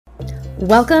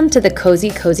Welcome to the Cozy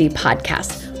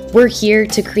Podcast. We're here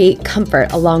to create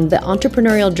comfort along the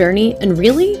entrepreneurial journey and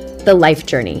really the life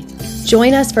journey.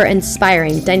 Join us for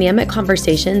inspiring, dynamic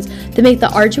conversations that make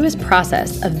the arduous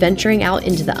process of venturing out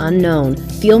into the unknown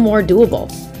feel more doable,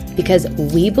 because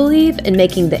we believe in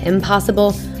making the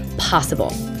impossible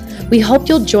possible. We hope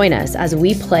you'll join us as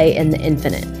we play in the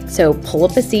infinite. So pull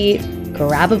up a seat,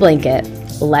 grab a blanket,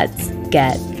 let's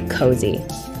get cozy.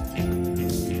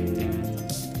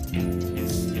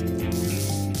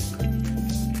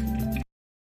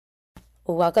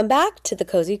 Welcome back to the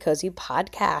Cozy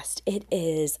Podcast. It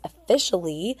is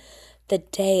officially the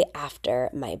day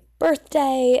after my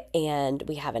birthday, and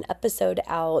we have an episode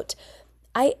out.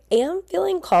 I am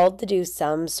feeling called to do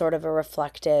some sort of a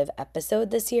reflective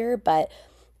episode this year, but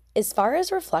as far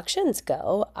as reflections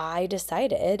go, I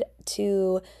decided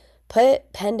to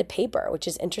put pen to paper, which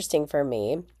is interesting for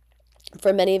me.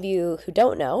 For many of you who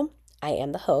don't know, I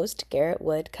am the host, Garrett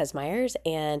Wood Cusmeyers,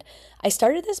 and I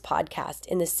started this podcast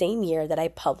in the same year that I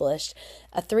published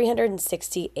a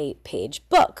 368-page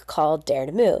book called Dare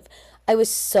to Move. I was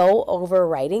so over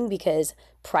writing because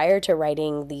prior to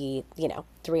writing the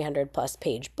 300 plus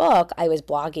page book, I was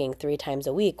blogging 3 times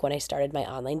a week when I started my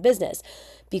online business.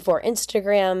 Before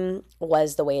Instagram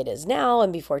was the way it is now,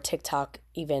 and before TikTok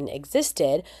even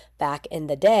existed back in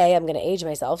the day, I'm going to age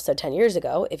myself, so 10 years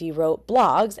ago, if you wrote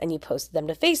blogs and you posted them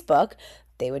to Facebook,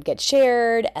 they would get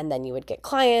shared and then you would get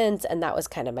clients, and that was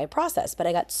kind of my process. But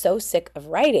I got so sick of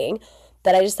writing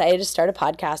that I decided to start a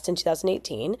podcast in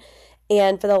 2018.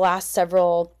 And for the last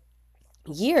several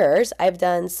years, I've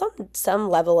done some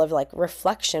level of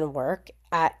reflection work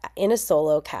in a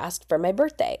solo cast for my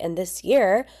birthday. And this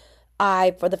year,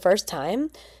 I, for the first time,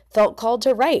 felt called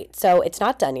to write. So it's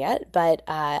not done yet, but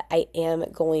I am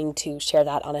going to share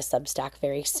that on a Substack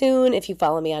very soon. If you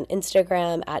follow me on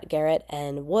Instagram at Garrett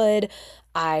N. Wood,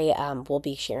 I will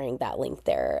be sharing that link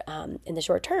there in the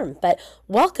short term. But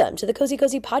welcome to the Cozy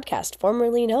Podcast,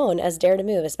 formerly known as Dare to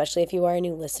Move, especially if you are a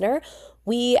new listener.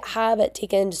 We have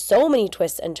taken so many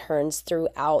twists and turns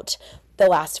throughout the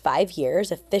last 5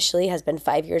 years. Officially has been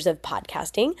 5 years of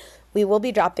podcasting. We will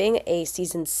be dropping a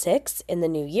season 6 in the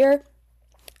new year.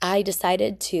 I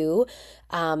decided to,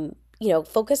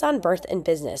 focus on birth and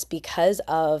business because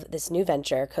of this new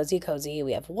venture, Cozy.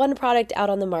 We have one product out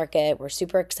on the market. We're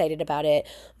super excited about it.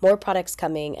 More products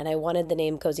coming, and I wanted the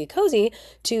name Cozy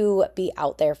to be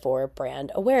out there for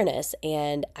brand awareness.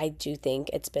 And I do think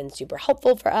it's been super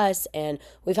helpful for us, and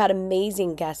we've had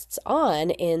amazing guests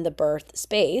on in the birth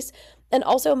space, and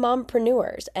also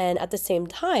mompreneurs. And at the same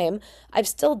time, I've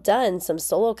still done some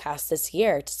solo casts this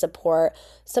year to support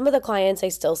some of the clients I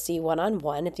still see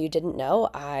one-on-one. If you didn't know,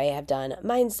 I have done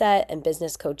mindset and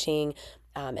business coaching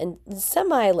and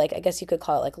semi, I guess you could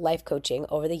call it life coaching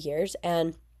over the years.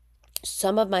 And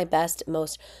some of my best,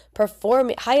 most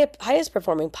highest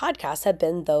performing podcasts have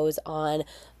been those on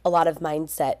a lot of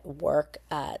mindset work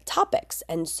topics.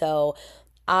 And so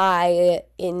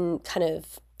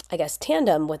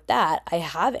tandem with that, I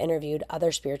have interviewed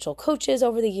other spiritual coaches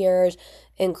over the years,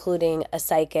 including a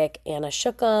psychic, Anna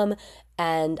Shookum.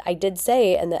 And I did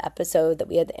say in the episode that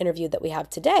we had, the interview that we have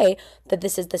today, that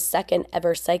this is the second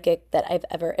ever psychic that I've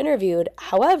ever interviewed.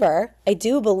 However, I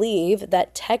do believe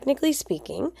that technically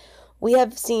speaking, we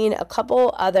have seen a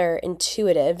couple other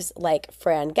intuitives like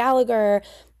Fran Gallagher,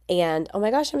 and oh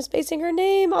my gosh, I'm spacing her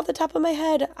name off the top of my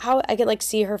head. How I can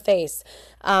see her face.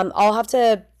 I'll have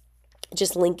to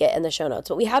just link it in the show notes.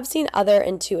 But we have seen other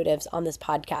intuitives on this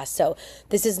podcast. So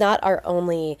this is not our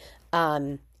only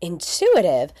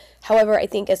intuitive. However, I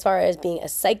think as far as being a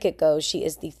psychic goes, she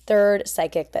is the third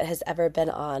psychic that has ever been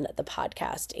on the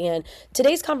podcast. And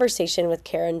today's conversation with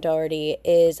Karen Docherty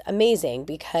is amazing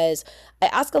because I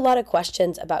ask a lot of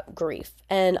questions about grief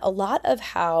and a lot of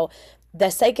how the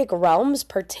psychic realms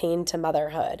pertain to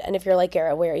motherhood. And if you're like,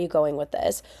 Gara, where are you going with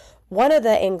this? One of the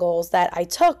angles that I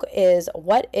took is,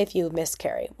 what if you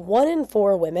miscarry? 1 in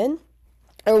 4 women,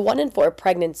 or 1 in 4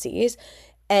 pregnancies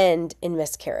end in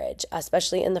miscarriage,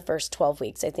 especially in the first 12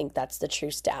 weeks. I think that's the true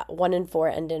stat. 1 in 4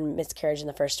 end in miscarriage in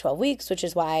the first 12 weeks, which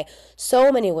is why so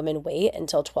many women wait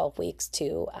until 12 weeks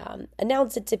to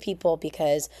announce it to people,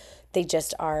 because they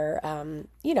just are,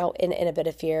 in a bit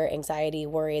of fear, anxiety,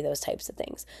 worry, those types of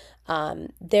things.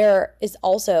 There is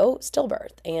also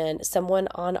stillbirth, and someone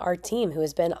on our team who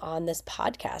has been on this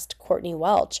podcast, Courtney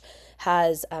Welch,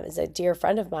 is a dear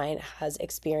friend of mine, has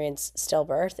experienced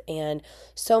stillbirth, and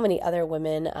so many other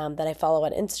women that I follow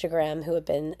on Instagram who have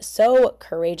been so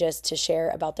courageous to share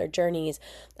about their journeys,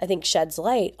 I think sheds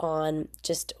light on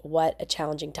just what a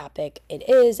challenging topic it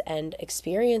is and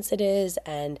experience it is.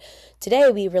 And today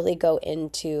we really go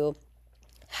into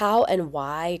how and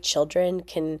why children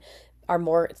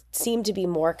seem to be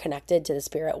more connected to the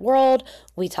spirit world.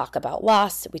 We talk about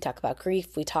loss, we talk about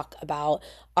grief, we talk about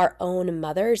our own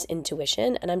mother's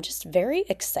intuition, and I'm just very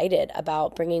excited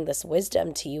about bringing this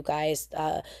wisdom to you guys.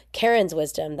 Karen's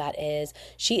wisdom, that is.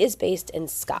 She is based in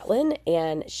Scotland,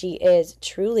 and she is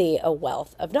truly a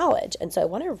wealth of knowledge. And so I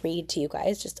want to read to you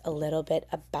guys just a little bit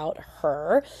about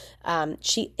her.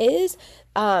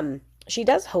 She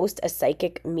does host a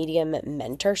psychic medium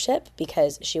mentorship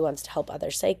because she wants to help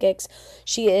other psychics.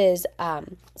 She is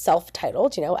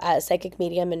self-titled, as psychic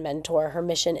medium and mentor. Her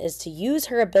mission is to use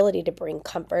her ability to bring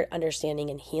comfort, understanding,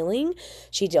 and healing.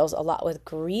 She deals a lot with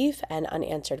grief and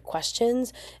unanswered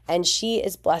questions, and she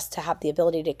is blessed to have the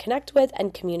ability to connect with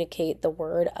and communicate the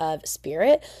word of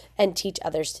spirit and teach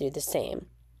others to do the same.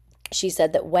 She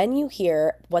said that when you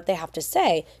hear what they have to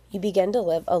say, you begin to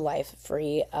live a life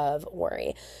free of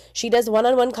worry. She does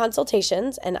one-on-one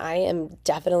consultations, and I am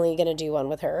definitely going to do one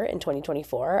with her in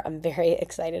 2024. I'm very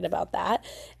excited about that.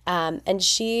 And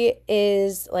she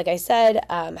is, like I said,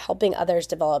 helping others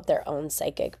develop their own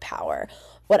psychic power.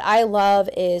 What I love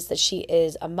is that she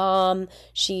is a mom.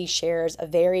 She shares a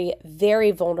very,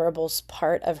 very vulnerable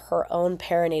part of her own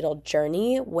perinatal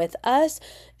journey with us.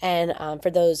 And for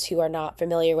those who are not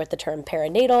familiar with the term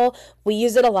perinatal, we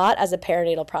use it a lot as a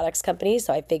perinatal products company,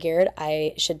 so I figured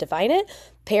I should define it.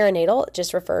 Perinatal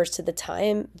just refers to the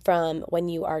time from when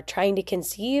you are trying to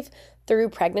conceive through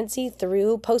pregnancy,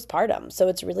 through postpartum. So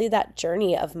it's really that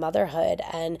journey of motherhood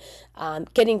and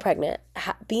getting pregnant,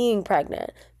 being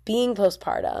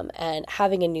postpartum, and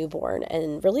having a newborn,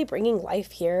 and really bringing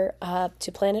life here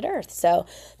to planet Earth. So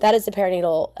that is the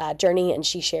perinatal journey, and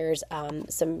she shares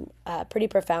some pretty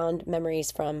profound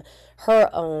memories from her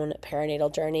own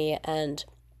perinatal journey, and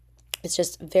it's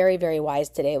just very, very wise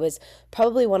today. It was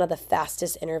probably one of the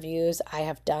fastest interviews I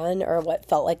have done, or what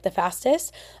felt like the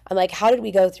fastest. I'm like, how did we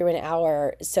go through an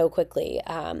hour so quickly?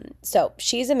 So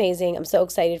she's amazing. I'm so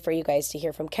excited for you guys to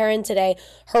hear from Karen today.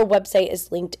 Her website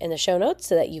is linked in the show notes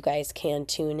so that you guys can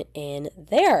tune in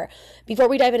there. Before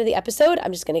we dive into the episode,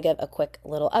 I'm just going to give a quick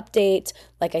little update.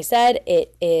 Like I said,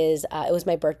 it was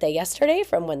my birthday yesterday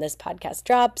from when this podcast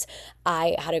drops.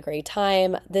 I had a great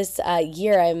time. This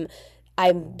year,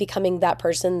 I'm becoming that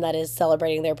person that is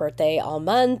celebrating their birthday all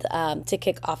month. To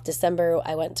kick off December,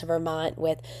 I went to Vermont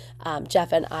with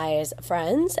Jeff and I's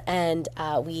friends, and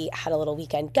we had a little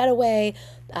weekend getaway.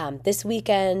 This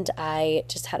weekend, I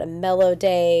just had a mellow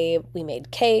day. We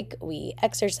made cake, we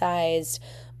exercised,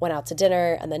 went out to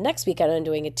dinner, and then next weekend I'm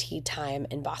doing a tea time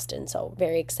in Boston. So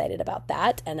very excited about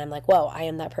that. And I'm like, whoa, I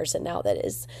am that person now that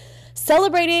is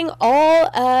celebrating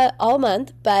all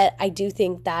month. But I do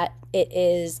think that it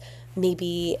is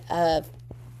maybe a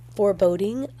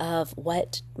foreboding of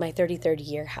what my 33rd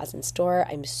year has in store.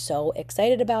 I'm so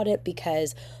excited about it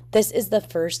because this is the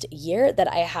first year that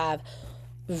I have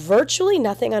virtually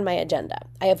nothing on my agenda.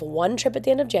 I have one trip at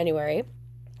the end of January.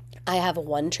 I have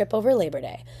one trip over Labor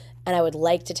Day, and I would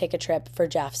like to take a trip for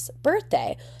Jeff's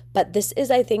birthday. But this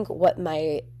is, I think, what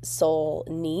my soul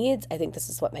needs. I think this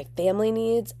is what my family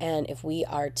needs. And if we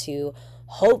are to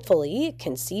hopefully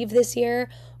conceive this year,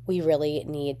 we really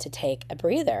need to take a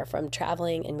breather from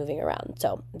traveling and moving around.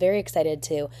 So very excited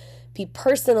to be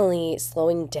personally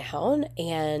slowing down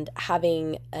and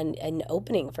having an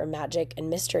opening for magic and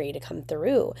mystery to come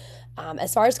through.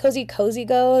 As far as Cozy Cozy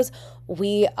goes,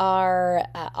 we are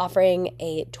offering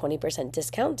a 20%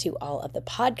 discount to all of the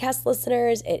podcast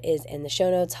listeners. It is in the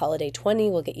show notes. Holiday 20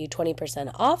 will get you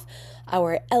 20% off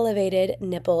our elevated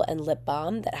nipple and lip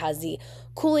balm that has the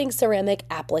cooling ceramic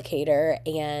applicator,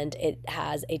 and it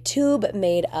has a tube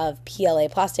made of PLA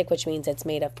plastic, which means it's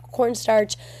made of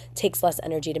cornstarch, takes less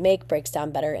energy to make, breaks down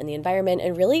better in the environment,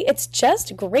 and really it's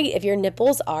just great if your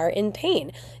nipples are in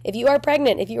pain. If you are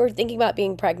pregnant, if you are thinking about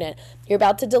being pregnant, you're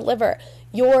about to deliver,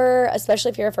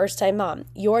 especially if you're a first-time mom,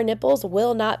 your nipples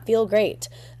will not feel great.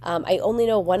 I only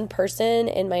know one person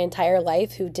in my entire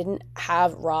life who didn't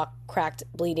have raw, cracked,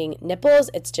 bleeding nipples.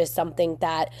 It's just something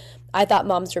that I thought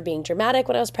moms were being dramatic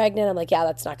when I was pregnant. I'm like, yeah,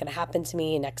 that's not going to happen to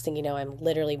me. Next thing you know, I'm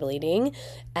literally bleeding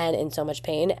and in so much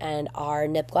pain. And our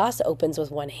nip gloss opens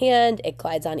with one hand. It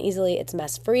glides on easily. It's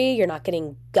mess-free. You're not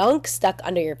getting gunk stuck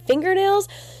under your fingernails.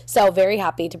 So very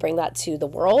happy to bring that to the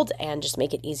world and just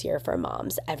make it easier for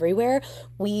moms everywhere.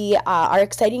 Our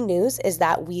exciting news is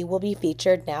that we will be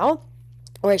featured now,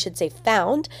 or I should say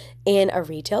found, in a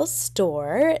retail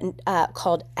store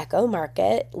called Echo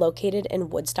Market, located in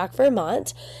Woodstock,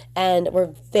 Vermont. And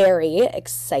we're very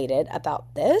excited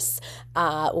about this.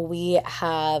 We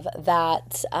have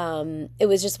that. It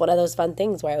was just one of those fun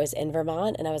things where I was in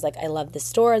Vermont and I was like, I love this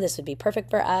store. This would be perfect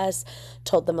for us.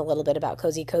 Told them a little bit about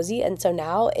Cozy Cozy. And so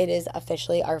now it is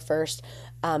officially our first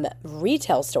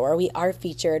retail store. We are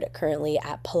featured currently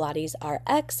at Pilates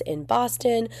RX in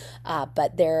Boston,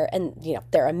 but they're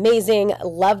amazing.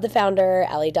 Love the founder,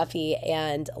 Allie Duffy,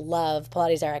 and love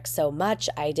Pilates RX so much.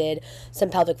 I did some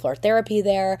pelvic floor therapy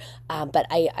there, but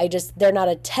I just they're not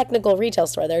a technical retail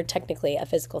store. They're technically a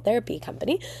physical therapy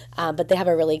company, but they have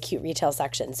a really cute retail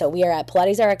section. So we are at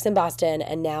Pilates RX in Boston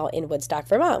and now in Woodstock,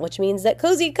 Vermont, which means that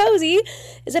Cozy Cozy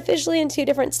is officially in 2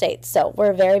 different states. So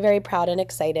we're very, very proud and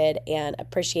excited and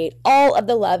appreciate all of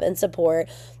the love and support.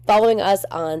 Following us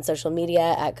on social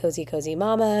media at Cozy Cozy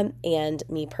Mama, and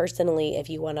me personally, if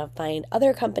you want to find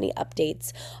other company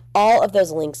updates, all of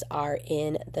those links are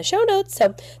in the show notes.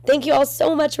 So thank you all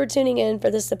so much for tuning in, for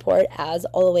the support. As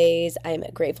always, I'm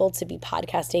grateful to be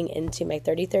podcasting into my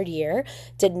 33rd year.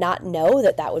 Did not know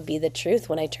that that would be the truth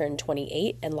when I turned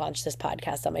 28 and launched this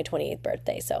podcast on my 28th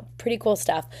birthday. So pretty cool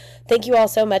stuff. Thank you all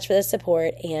so much for the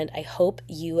support, and I hope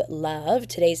you love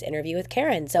today's interview with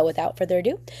Karen. So without further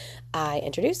ado, I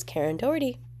introduce Karen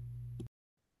Docherty.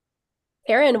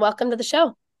 Karen, welcome to the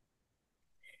show.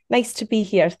 Nice to be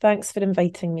here. Thanks for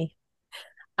inviting me.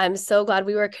 I'm so glad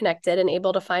we were connected and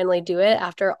able to finally do it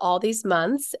after all these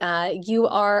months. You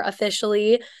are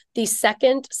officially the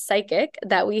second psychic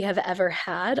that we have ever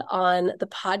had on the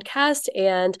podcast.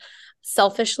 And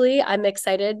selfishly, I'm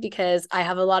excited because I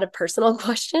have a lot of personal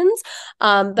questions.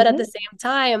 But at the same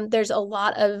time, there's a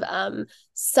lot of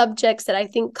subjects that I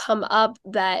think come up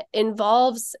that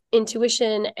involves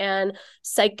intuition and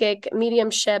psychic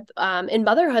mediumship in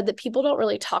motherhood that people don't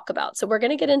really talk about. So we're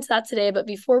going to get into that today. But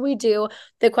before we do,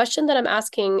 the question that I'm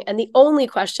asking, and the only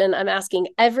question I'm asking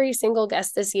every single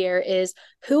guest this year, is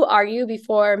who are you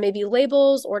before maybe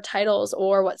labels or titles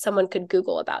or what someone could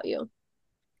Google about you?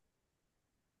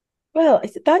 Well,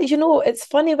 it's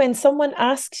funny when someone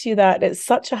asks you that, it's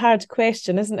such a hard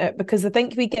question, isn't it? Because I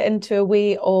think we get into a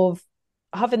way of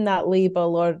having that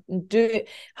label or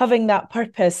having that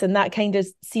purpose, and that kind of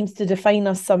seems to define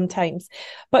us sometimes.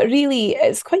 But really,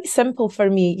 it's quite simple for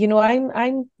me.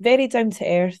 I'm very down to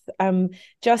earth. I'm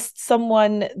just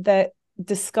someone that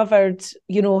discovered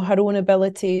her own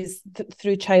abilities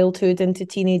through childhood into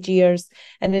teenage years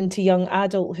and into young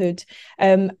adulthood,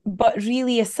 but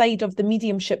really a side of the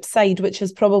mediumship side, which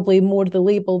is probably more the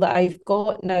label that I've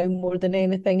got now more than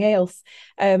anything else.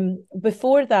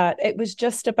 Before that, it was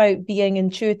just about being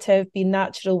intuitive, being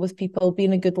natural with people,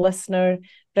 being a good listener,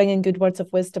 bringing good words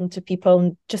of wisdom to people,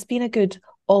 and just being a good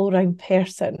all-round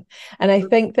person. And I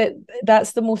think that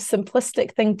that's the most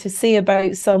simplistic thing to say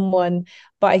about someone,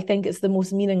 but I think it's the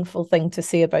most meaningful thing to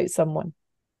say about someone.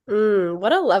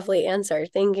 What a lovely answer.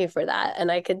 Thank you for that. And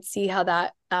I could see how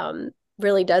that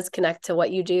really does connect to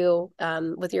what you do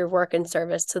with your work and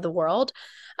service to the world.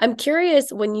 I'm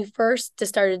curious, when you first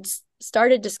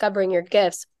started discovering your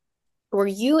gifts, were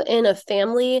you in a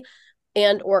family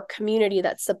and or community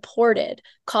that supported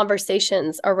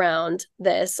conversations around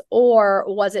this, or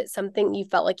was it something you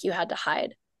felt like you had to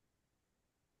hide?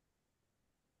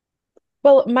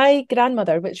 Well, my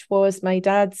grandmother, which was my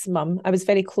dad's mum, I was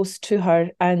very close to her,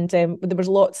 and there was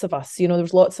lots of us. There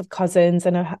was lots of cousins,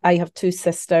 and I have 2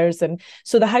 sisters, and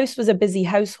so the house was a busy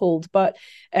household. But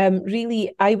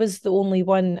really, I was the only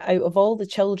one out of all the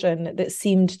children that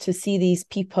seemed to see these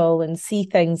people and see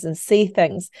things and say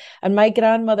things. And my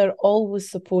grandmother always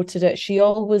supported it. She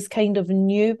always kind of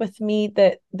knew with me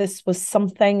that this was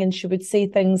something, and she would say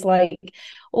things like,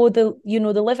 oh, the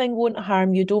living won't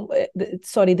harm you, don't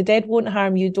sorry, the dead won't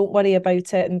harm you, don't worry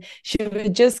about it. And she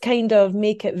would just kind of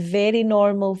make it very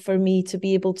normal for me to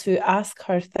be able to ask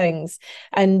her things.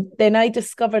 And then I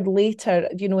discovered later,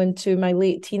 into my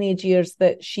late teenage years,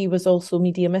 that she was also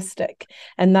mediumistic,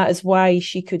 and that is why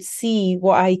she could see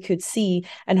what I could see.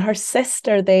 And her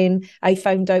sister, then I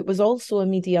found out, was also a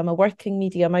medium, a working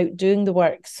medium, out doing the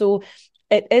work. So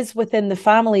it is within the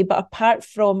family, but apart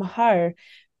from her,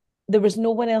 there was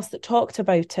no one else that talked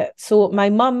about it. So my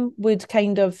mum would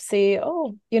kind of say,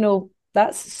 oh,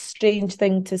 that's a strange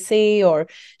thing to say. Or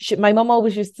my mum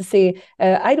always used to say,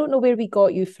 I don't know where we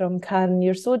got you from, Karen.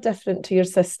 You're so different to your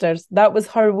sisters. That was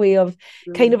her way of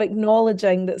kind of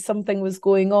acknowledging that something was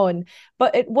going on.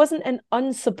 But it wasn't an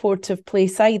unsupportive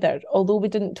place either. Although we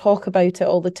didn't talk about it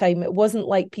all the time, it wasn't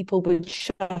like people would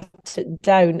shut it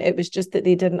down. It was just that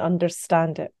they didn't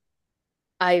understand it.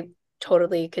 I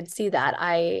totally could see that.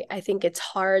 I think it's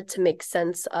hard to make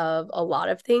sense of a lot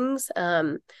of things.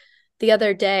 The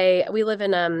other day, we live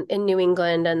in New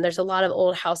England, and there's a lot of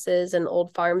old houses and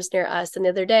old farms near us. And the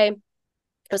other day,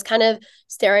 I was kind of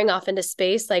staring off into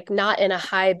space, like not in a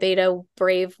high beta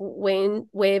brave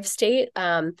wave state,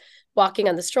 walking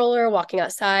on the stroller, walking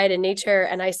outside in nature.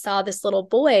 And I saw this little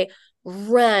boy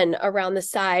run around the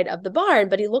side of the barn,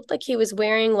 but he looked like he was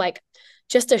wearing like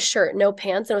just a shirt, no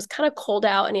pants. And it was kind of cold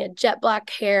out, and he had jet black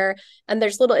hair. And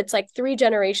it's like 3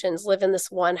 generations live in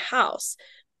this one house.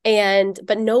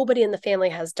 But nobody in the family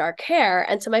has dark hair.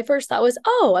 And so my first thought was,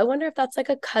 oh, I wonder if that's like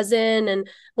a cousin, and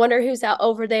wonder who's out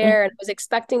over there. And I was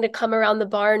expecting to come around the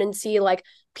barn and see like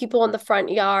people in the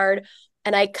front yard.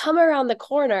 And I come around the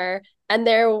corner, and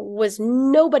there was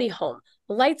nobody home.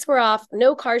 Lights were off,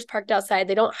 no cars parked outside.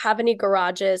 They don't have any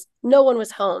garages. No one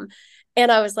was home.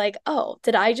 And I was like, oh,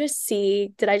 did I just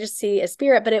see a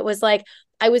spirit? But it was like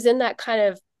I was in that kind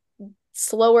of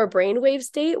slower brainwave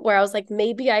state where I was like,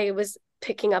 maybe I was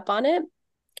picking up on it.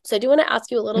 So I do want to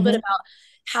ask you a little bit about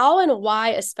how and why,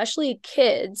 especially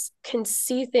kids, can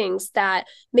see things that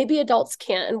maybe adults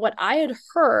can't. And what I had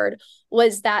heard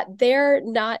was that they're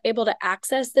not able to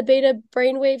access the beta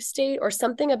brainwave state, or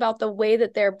something about the way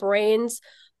that their brains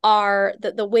are,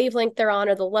 the wavelength they're on,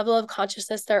 or the level of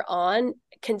consciousness they're on,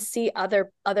 can see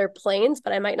other planes,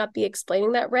 but I might not be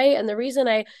explaining that right. And the reason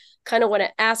I kind of want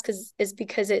to ask is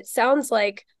because it sounds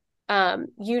like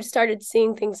you started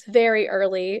seeing things very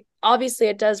early. Obviously,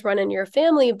 it does run in your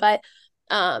family, but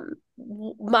my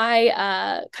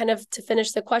kind of, to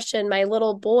finish the question, my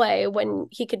little boy, when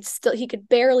he could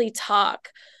barely talk,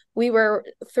 we were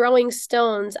throwing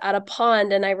stones at a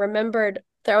pond, and I remembered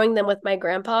throwing them with my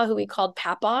grandpa, who we called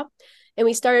Papa, and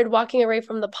we started walking away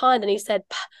from the pond, and he said,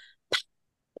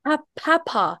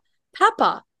 Papa,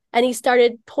 Papa, and he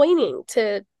started pointing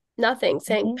to nothing,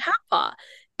 saying Papa.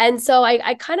 And so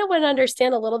I kind of want to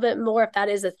understand a little bit more if that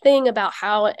is a thing about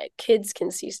how kids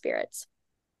can see spirits.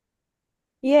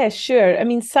 Yeah, sure. I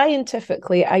mean,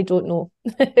 scientifically, I don't know.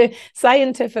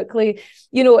 Scientifically,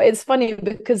 it's funny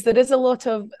because there is a lot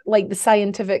of like the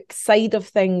scientific side of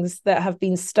things that have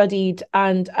been studied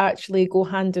and actually go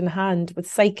hand in hand with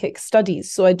psychic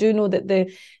studies. So I do know that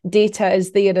the data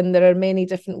is there, and there are many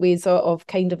different ways of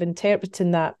kind of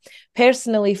interpreting that.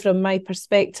 Personally, from my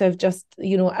perspective, just,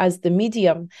 as the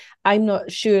medium, I'm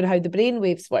not sure how the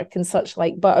brainwaves work and such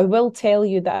like, but I will tell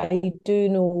you that I do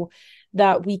know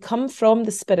that we come from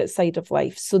the spirit side of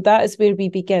life. So that is where we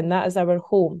begin. That is our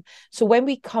home. So when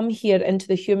we come here into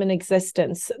the human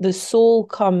existence, the soul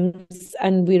comes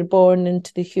and we're born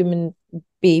into the human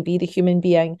baby, the human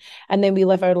being, and then we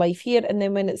live our life here. And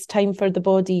then when it's time for the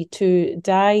body to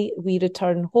die, we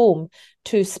return home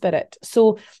to spirit.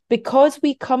 So because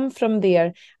we come from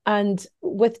there, and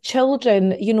with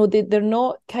children, they're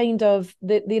not kind of,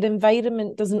 their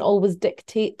environment doesn't always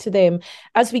dictate to them.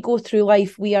 As we go through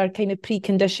life, we are kind of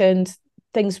preconditioned.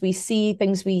 Things we see,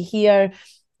 things we hear,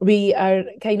 we are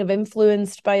kind of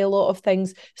influenced by a lot of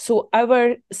things. So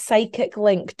our psychic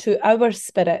link to our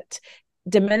spirit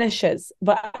diminishes.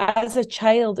 But as a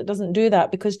child, it doesn't do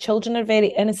that, because children are very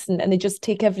innocent and they just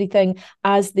take everything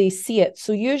as they see it.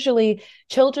 So usually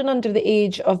children under the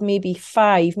age of maybe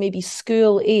 5, maybe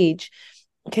school age,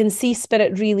 can see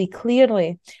spirit really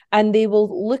clearly, and they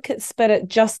will look at spirit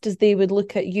just as they would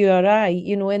look at you or I.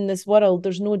 In this world,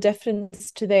 there's no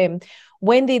difference to them.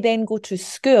 When they then go to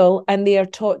school and they are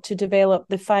taught to develop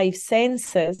the 5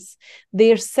 senses,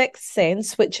 their 6th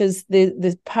sense, which is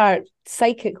the part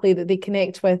psychically that they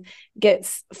connect with,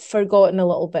 gets forgotten a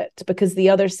little bit because the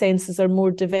other senses are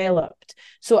more developed.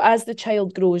 So as the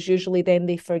child grows, usually then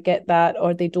they forget that,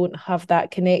 or they don't have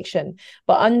that connection.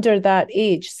 But under that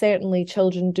age, certainly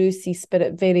children do see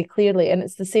spirit very clearly. And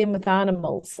it's the same with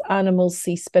animals. Animals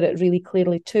see spirit really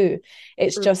clearly too.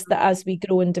 It's just that as we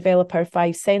grow and develop our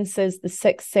 5 senses, the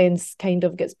 6th sense kind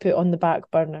of gets put on the back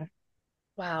burner.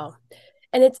 Wow.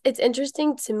 And it's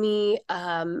interesting to me,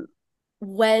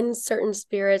 when certain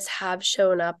spirits have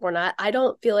shown up or not. I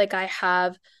don't feel like I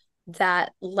have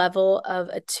that level of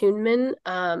attunement.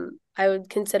 I would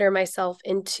consider myself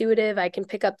intuitive. I can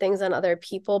pick up things on other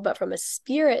people, but from a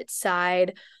spirit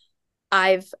side,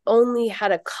 I've only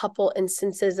had a couple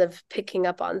instances of picking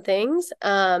up on things.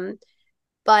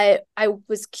 But I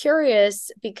was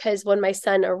curious because when my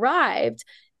son arrived,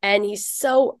 and he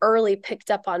so early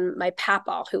picked up on my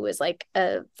papa, who was like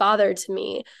a father to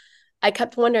me, I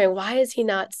kept wondering, why is he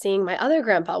not seeing my other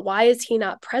grandpa? Why is he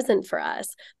not present for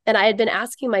us? And I had been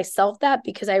asking myself that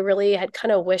because I really had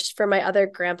kind of wished for my other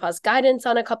grandpa's guidance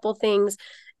on a couple things.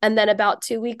 And then about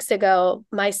 2 weeks ago,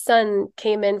 my son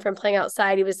came in from playing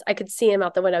outside. I could see him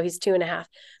out the window. He's 2.5.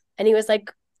 And he was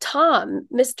like, Tom,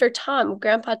 Mr. Tom,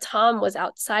 Grandpa Tom was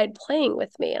outside playing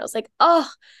with me. And I was like, oh,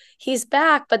 he's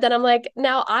back. But then I'm like,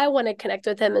 now I want to connect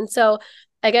with him. And so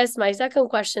I guess my second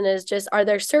question is just, are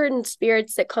there certain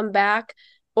spirits that come back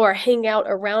or hang out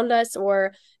around us,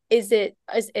 or is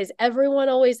everyone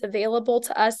always available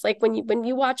to us? Like when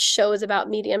you watch shows about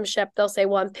mediumship, they'll say,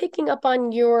 well, I'm picking up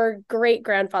on your great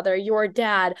grandfather, your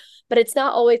dad, but it's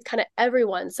not always kind of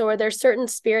everyone. So are there certain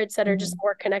spirits that are just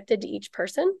more connected to each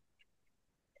person?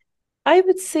 I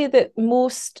would say that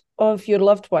most of your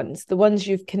loved ones, the ones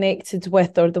you've connected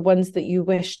with or the ones that you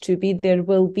wish to be there,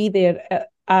 will be there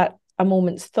at a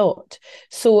moment's thought.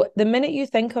 So the minute you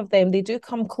think of them, they do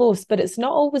come close, but it's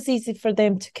not always easy for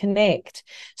them to connect.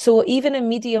 So even a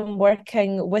medium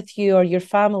working with you or your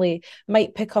family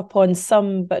might pick up on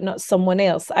some, but not someone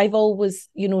else. I've always,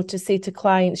 to say to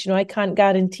clients, I can't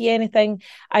guarantee anything.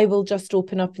 I will just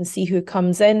open up and see who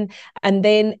comes in. And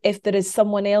then if there is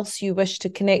someone else you wish to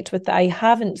connect with that I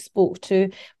haven't spoke to,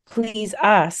 please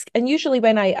ask. And usually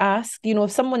when I ask,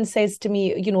 if someone says to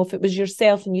me, if it was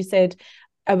yourself and you said,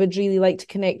 I would really like to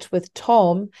connect with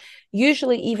Tom,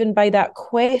 usually even by that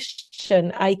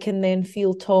question, I can then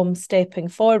feel Tom stepping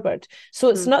forward. So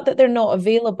it's not that they're not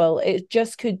available. It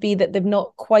just could be that they've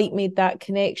not quite made that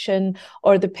connection,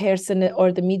 or the person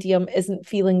or the medium isn't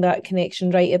feeling that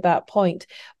connection right at that point.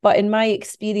 But in my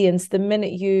experience, the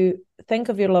minute you think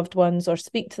of your loved ones or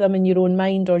speak to them in your own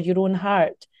mind or your own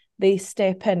heart, they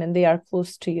step in and they are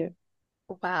close to you.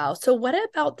 Wow. So what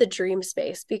about the dream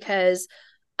space? Because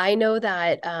I know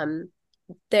that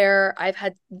I've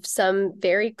had some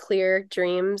very clear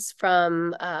dreams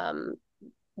from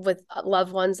with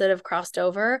loved ones that have crossed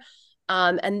over.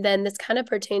 And then this kind of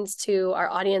pertains to our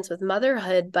audience with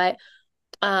motherhood, but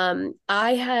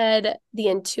I had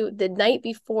the night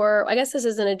before, I guess this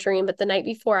isn't a dream, but the night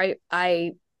before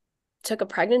I took a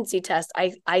pregnancy test,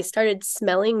 I started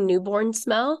smelling newborn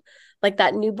smell, like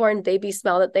that newborn baby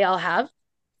smell that they all have.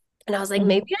 And I was like,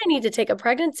 maybe I need to take a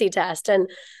pregnancy test. And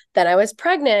then I was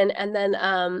pregnant. And then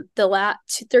the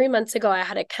last 3 months ago, I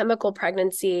had a chemical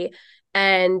pregnancy.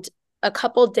 And a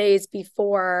couple days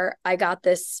before I got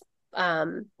this,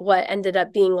 what ended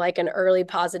up being like an early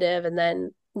positive and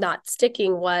then not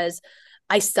sticking, was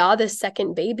I saw this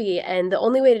second baby. And the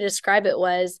only way to describe it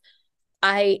was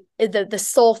the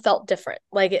soul felt different.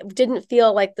 Like it didn't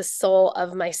feel like the soul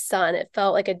of my son. It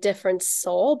felt like a different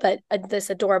soul, but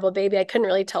this adorable baby. I couldn't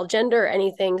really tell gender or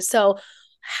anything. So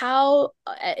how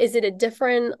is it a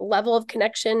different level of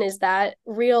connection? Is that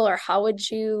real, or how would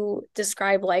you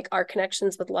describe like our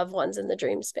connections with loved ones in the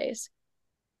dream space?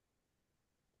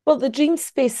 Well, the dream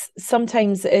space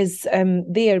sometimes is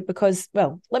there because,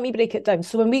 well, let me break it down.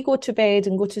 So when we go to bed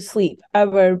and go to sleep,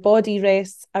 our body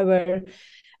rests, our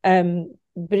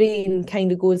brain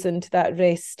kind of goes into that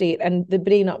rest state, and the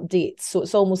brain updates. So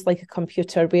it's almost like a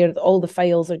computer where all the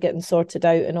files are getting sorted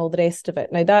out and all the rest of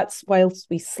it. Now, that's whilst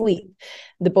we sleep,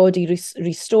 the body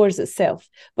restores itself,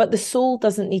 but the soul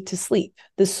doesn't need to sleep.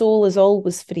 The soul is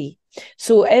always free.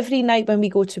 So every night when we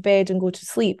go to bed and go to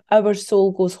sleep, our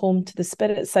soul goes home to the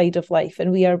spirit side of life,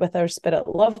 and we are with our spirit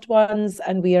loved ones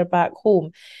and we are back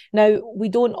home. Now, we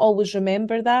don't always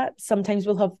remember that. Sometimes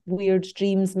we'll have weird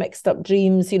dreams, mixed up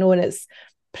dreams, and it's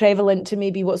prevalent to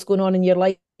maybe what's going on in your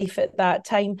life at that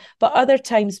time. But other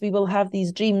times we will have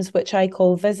these dreams, which I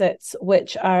call visits,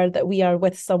 which are that we are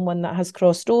with someone that has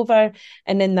crossed over.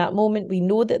 And in that moment, we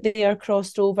know that they are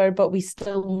crossed over, but we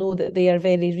still know that they are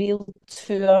very real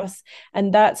to us.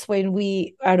 And that's when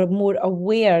we are more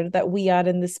aware that we are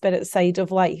in the spirit side of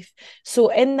life. So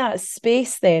in that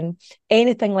space, then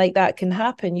anything like that can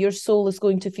happen. Your soul is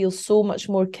going to feel so much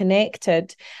more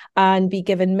connected and be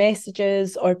given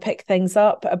messages or pick things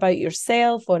up about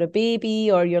yourself or a baby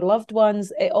or your loved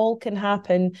ones. It all can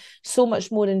happen so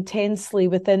much more intensely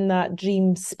within that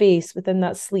dream space, within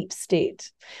that sleep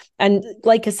state. And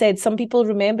like I said, some people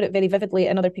remember it very vividly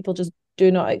and other people just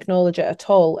do not acknowledge it at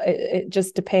all. It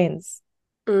just depends.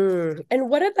 And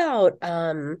what about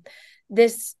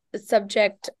this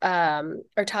subject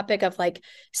or topic of like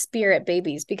spirit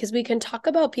babies? Because we can talk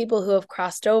about people who have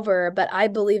crossed over, but I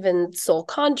believe in soul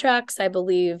contracts. I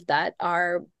believe that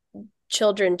our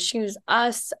children choose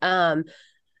us.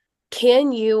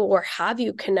 Can you or have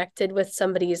you connected with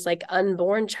somebody's like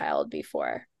unborn child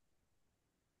before?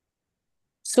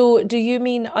 So do you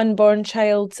mean unborn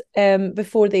child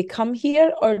before they come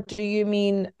here, or do you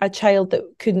mean a child that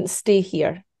couldn't stay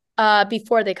here?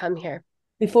 Before they come here.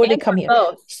 Before they And come or here.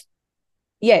 both.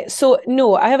 Yeah, so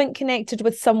no, I haven't connected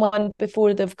with someone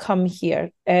before they've come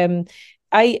here.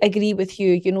 I agree with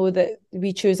you, that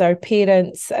we choose our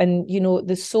parents, and,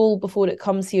 the soul before it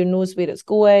comes here knows where it's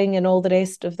going and all the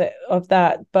rest of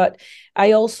that. But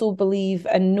I also believe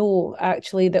and know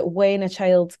actually that when a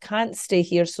child can't stay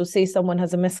here, so say someone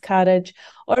has a miscarriage,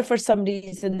 or for some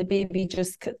reason the baby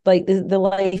just like the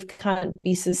life can't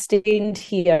be sustained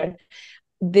here,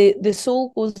 the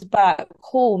soul goes back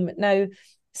home. Now,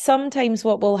 sometimes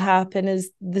what will happen is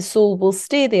the soul will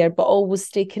stay there, but always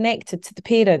stay connected to the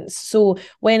parents. So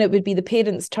when it would be the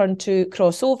parents' turn to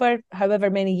cross over, however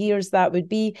many years that would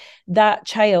be, that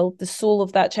child, the soul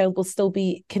of that child will still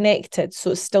be connected.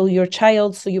 So it's still your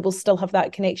child. So you will still have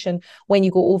that connection when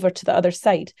you go over to the other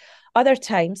side. Other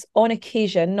times, on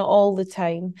occasion, not all the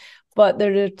time, but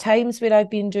there are times where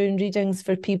I've been doing readings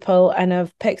for people and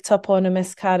I've picked up on a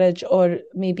miscarriage or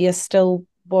maybe a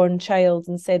stillborn child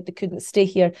and said they couldn't stay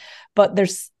here. But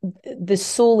the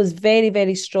soul is very,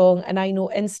 very strong. And I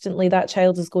know instantly that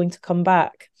child is going to come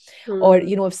back. Or,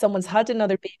 if someone's had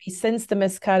another baby since the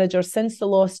miscarriage or since the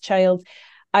lost child,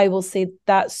 I will say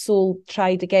that soul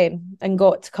tried again and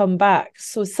got to come back.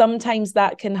 So sometimes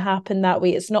that can happen that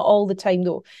way. It's not all the time,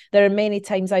 though. There are many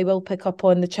times I will pick up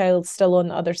on the child still on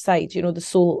the other side, the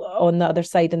soul on the other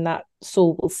side, and that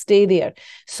soul will stay there.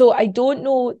 So I don't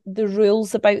know the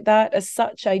rules about that as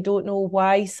such. I don't know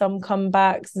why some come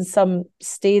back and some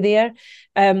stay there.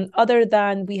 Other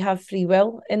than we have free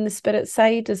will in the spirit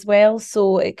side as well.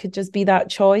 So it could just be that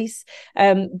choice.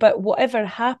 But whatever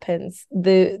happens,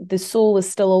 the soul is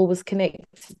still always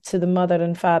connected to the mother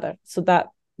and father. So that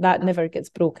never gets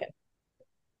broken.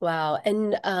 Wow.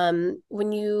 And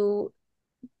when you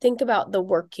think about the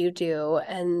work you do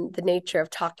and the nature of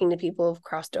talking to people who've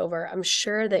crossed over, I'm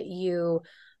sure that you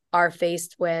are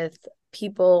faced with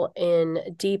people in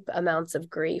deep amounts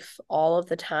of grief all of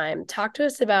the time. Talk to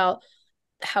us about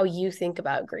how you think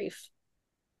about grief.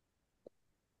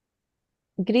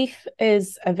 Grief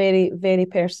is a very, very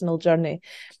personal journey.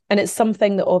 And it's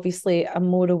something that obviously I'm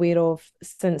more aware of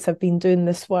since I've been doing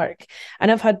this work.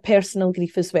 And I've had personal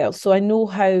grief as well. So I know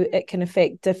how it can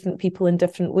affect different people in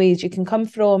different ways. You can come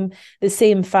from the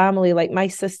same family, like my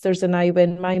sisters and I,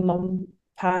 when my mum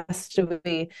passed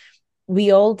away,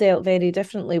 we all dealt very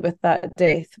differently with that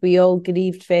death. We all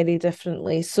grieved very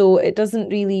differently. So it doesn't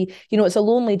really, it's a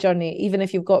lonely journey. Even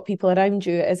if you've got people around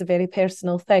you, it is a very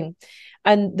personal thing.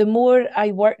 And the more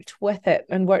I worked with it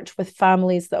and worked with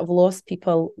families that have lost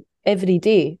people every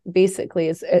day, basically,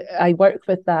 as I work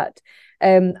with that,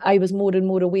 I was more and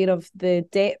more aware of the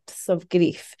depths of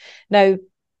grief. Now,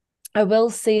 I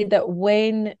will say that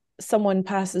when someone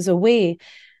passes away,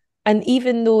 and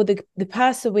even though they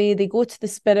pass away, they go to the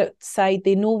spirit side,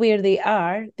 they know where they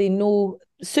are, they know,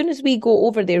 as soon as we go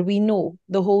over there, we know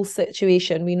the whole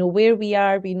situation, we know where we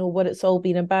are, we know what it's all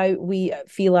been about, we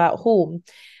feel at home.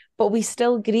 But we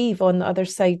still grieve on the other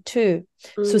side too.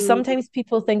 So sometimes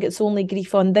people think it's only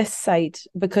grief on this side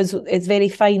because it's very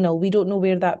final. We don't know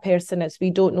where that person is. We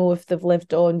don't know if they've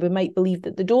lived on. We might believe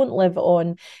that they don't live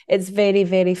on. It's very,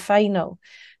 very final.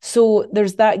 So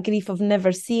there's that grief of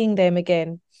never seeing them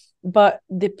again. But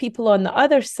the people on the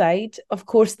other side, of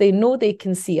course, they know they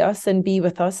can see us and be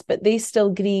with us, but they still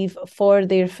grieve for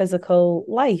their physical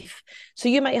life. So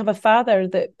you might have a father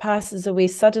that passes away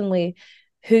suddenly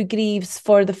who grieves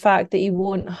for the fact that he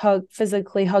won't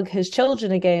physically hug his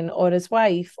children again, or his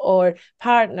wife or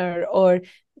partner, or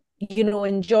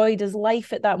enjoyed his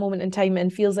life at that moment in time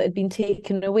and feels it had been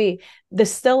taken away. There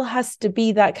still has to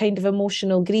be that kind of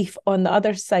emotional grief on the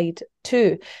other side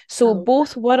too. So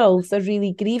both worlds are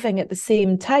really grieving at the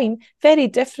same time, very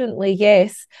differently,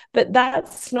 yes, but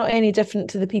that's not any different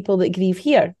to the people that grieve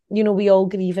here. We all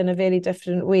grieve in a very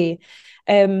different way.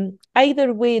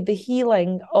 Either way, the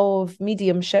healing of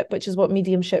mediumship, which is what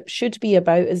mediumship should be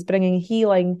about, is bringing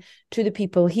healing to the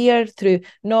people here through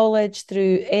knowledge,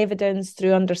 through evidence,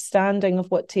 through understanding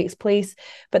of what takes place.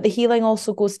 But the healing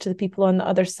also goes to the people on the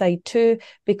other side too,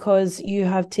 because you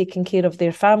have taken care of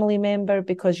their family member,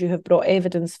 because you have brought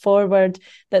evidence forward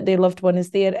that their loved one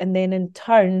is there. And then in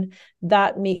turn,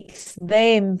 that makes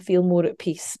them feel more at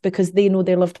peace because they know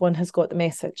their loved one has got the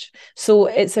message. So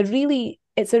it's a really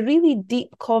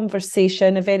deep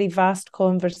conversation, a very vast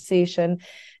conversation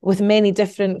with many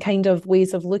different kind of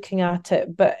ways of looking at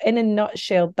it. But in a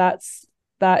nutshell, that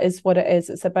is what it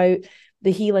is. It's about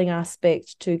the healing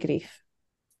aspect to grief.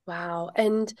 Wow.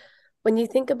 And when you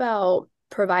think about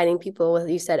providing people with,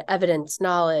 you said, evidence,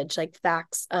 knowledge, like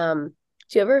facts, do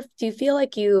you feel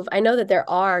like I know that there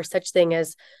are such thing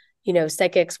as,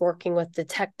 psychics working with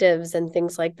detectives and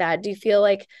things like that. Do you feel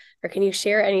like, or can you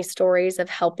share any stories of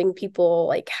helping people,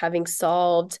 like having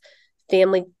solved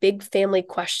big family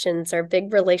questions or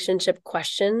big relationship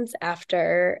questions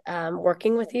after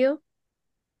working with you,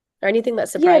 or anything that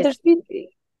Yeah, surprised?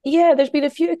 there's been a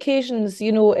few occasions,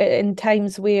 in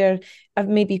times where I've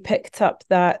maybe picked up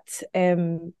that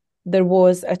there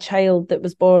was a child that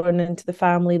was born into the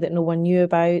family that no one knew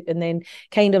about, and then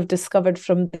kind of discovered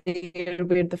from there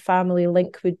where the family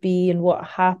link would be and what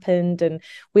happened and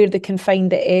where they can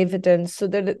find the evidence. So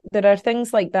there are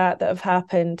things like that have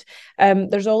happened.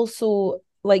 There's also,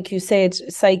 like you said,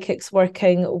 psychics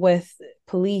working with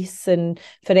police and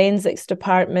forensics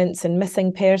departments and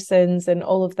missing persons and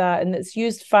all of that. And it's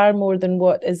used far more than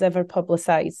what is ever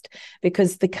publicized,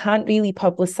 because they can't really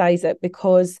publicize it,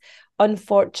 because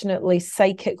unfortunately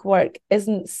psychic work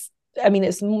isn't, I mean,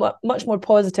 it's much more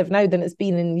positive now than it's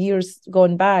been in years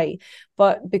gone by.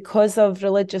 But because of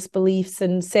religious beliefs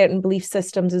and certain belief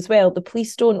systems as well, the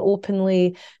police don't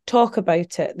openly talk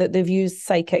about it, that they've used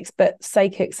psychics, but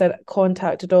psychics are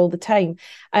contacted all the time.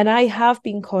 And I have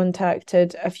been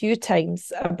contacted a few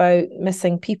times about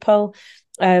missing people.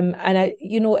 And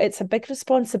it's a big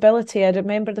responsibility. I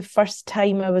remember the first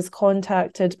time I was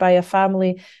contacted by a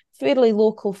family, fairly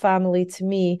local family to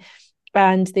me,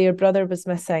 and their brother was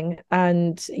missing,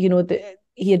 and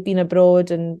he had been abroad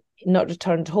and not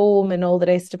returned home and all the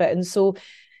rest of it. And so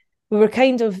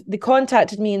they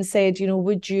contacted me and said,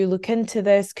 would you look into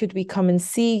this? Could we come and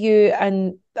see you?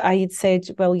 And I had said,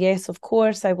 well, yes, of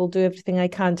course, I will do everything I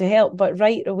can to help. But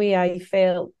right away, I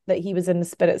felt that he was in the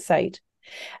spirit side.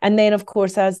 And then, of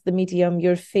course, as the medium,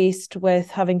 you're faced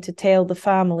with having to tell the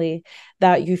family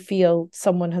that you feel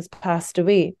someone has passed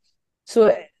away.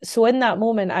 So in that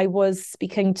moment, I was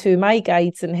speaking to my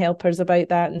guides and helpers about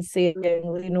that and saying,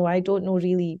 I don't know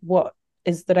really what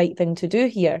is the right thing to do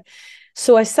here.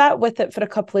 So I sat with it for a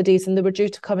couple of days, and they were due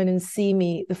to come in and see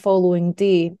me the following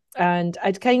day. And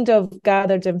I'd kind of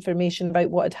gathered information about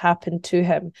what had happened to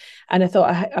him. And I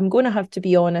thought, I'm going to have to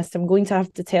be honest. I'm going to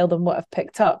have to tell them what I've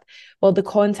picked up. Well, they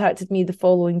contacted me the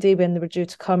following day when they were due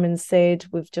to come and said,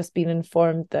 we've just been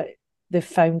informed that they've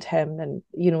found him and,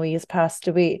 he has passed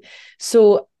away.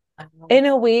 So in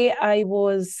a way, I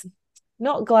was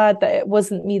not glad that it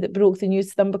wasn't me that broke the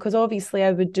news to them, because obviously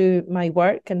I would do my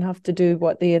work and have to do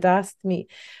what they had asked me.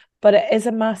 But it is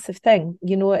a massive thing,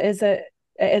 it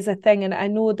is a thing. And I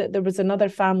know that there was another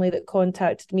family that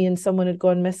contacted me, and someone had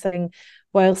gone missing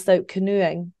whilst out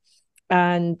canoeing.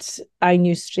 And I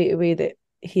knew straight away that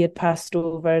he had passed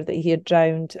over, that he had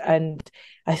drowned. And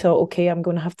I thought, okay, I'm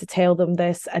going to have to tell them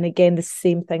this. And again, the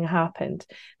same thing happened.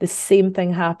 The same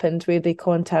thing happened where they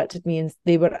contacted me, and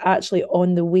they were actually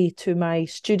on the way to my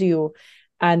studio.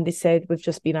 And they said, we've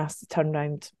just been asked to turn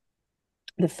around.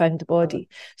 They found the body.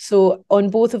 So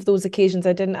on both of those occasions,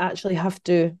 I didn't actually have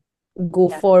to go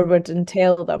forward and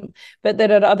tell them. But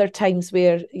there are other times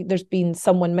where there's been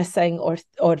someone missing, or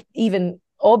even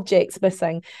objects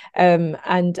missing, and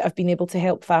I've been able to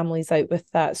help families out with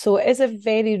that. So it is a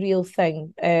very real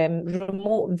thing.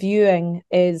 Remote viewing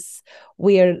is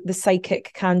where the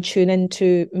psychic can tune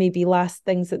into maybe last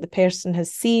things that the person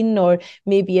has seen, or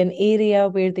maybe an area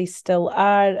where they still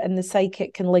are, and the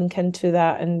psychic can link into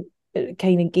that and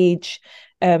kind of gauge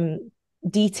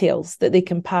details that they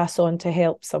can pass on to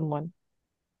help someone.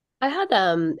 I had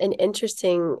an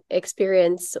interesting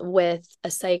experience with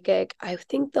a psychic. I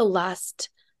think the last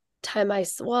time I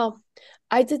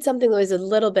did something that was a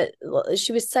little bit,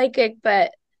 she was psychic,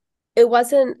 but it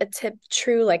wasn't a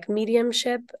true like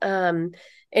mediumship in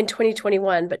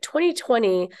 2021. But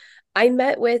 2020, I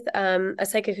met with a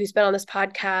psychic who's been on this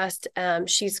podcast.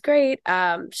 She's great.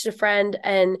 She's a friend,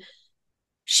 and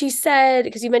she said,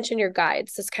 because you mentioned your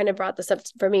guides, this kind of brought this up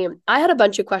for me. I had a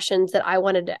bunch of questions that I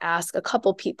wanted to ask a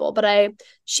couple people, but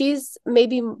she's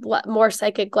maybe more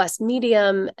psychic, less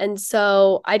medium. And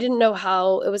so I didn't know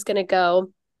how it was going to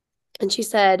go. And she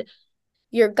said,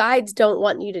 your guides don't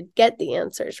want you to get the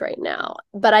answers right now,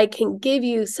 but I can give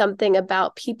you something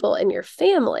about people in your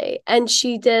family. And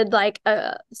she did like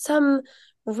some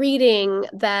reading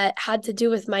that had to do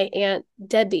with my Aunt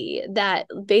Debbie, that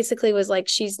basically was like,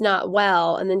 she's not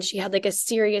well. And then she had like a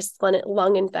serious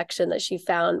lung infection that she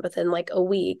found within like a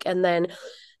week. And then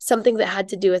something that had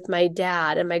to do with my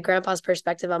dad and my grandpa's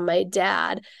perspective on my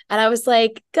dad. And I was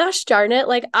like, gosh darn it,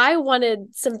 like I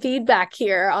wanted some feedback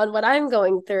here on what I'm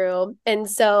going through. And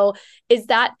so is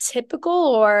that typical,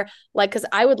 or like, because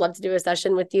I would love to do a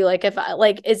session with you, like if I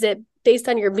like, is it based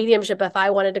on your mediumship, if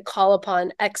I wanted to call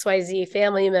upon XYZ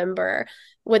family member,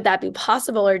 would that be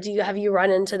possible? Or have you run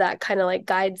into that kind of like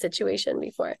guide situation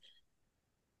before?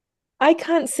 I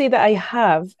can't say that I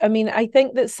have. I mean, I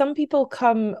think that some people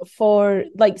come for,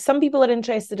 like, some people are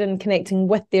interested in connecting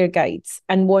with their guides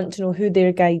and want to know who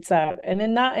their guides are. And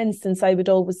in that instance, I would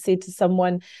always say to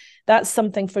someone, that's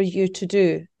something for you to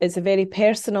do. It's a very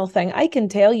personal thing. I can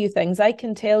tell you things. I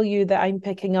can tell you that I'm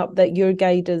picking up that your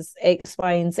guide is X,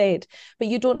 Y, and Z, but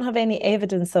you don't have any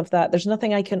evidence of that. There's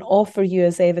nothing I can offer you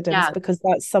as evidence Yeah. because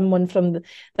that's someone from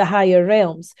the higher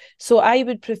realms. So I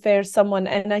would prefer someone,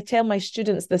 and I tell my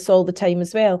students this all the time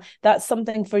as well, that's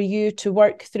something for you to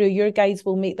work through. Your guides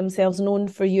will make themselves known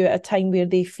for you at a time where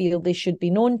they feel they should be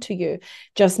known to you.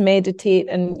 Just meditate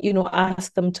and,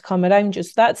 ask them to come around you.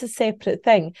 So that's a separate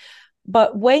thing.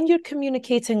 But when you're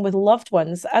communicating with loved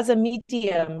ones as a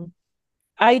medium,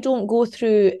 I don't go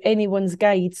through anyone's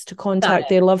guides to Got contact it.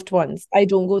 their loved ones. I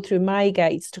don't go through my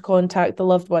guides to contact the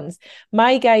loved ones.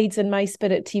 My guides and my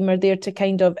spirit team are there to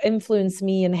kind of influence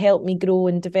me and help me grow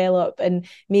and develop and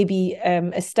maybe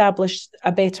establish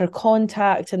a better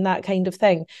contact and that kind of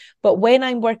thing. But when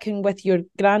I'm working with your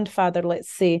grandfather, let's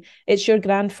say, it's your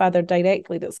grandfather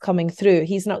directly that's coming through.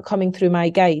 He's not coming through my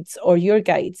guides or your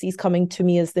guides. He's coming to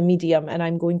me as the medium and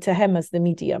I'm going to him as the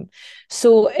medium.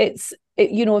 So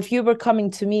if you were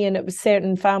coming to me and it was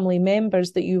certain family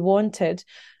members that you wanted,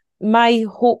 my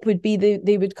hope would be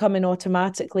they would come in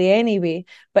automatically anyway.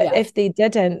 But Yeah. if they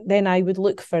didn't, then I would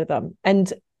look for them.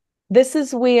 And this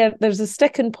is where there's a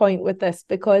sticking point with this,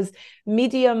 because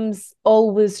mediums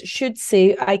always should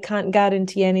say, I can't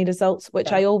guarantee any results,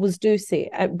 which Yeah. I always do say.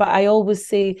 But I always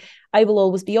say, I will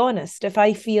always be honest. If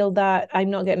I feel that I'm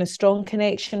not getting a strong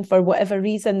connection for whatever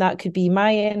reason, that could be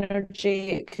my energy,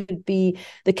 it could be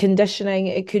the conditioning,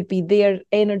 it could be their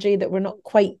energy that we're not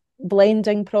quite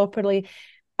blending properly.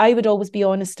 I would always be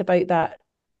honest about that.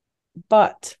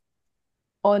 But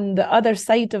on the other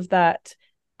side of that,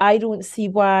 I don't see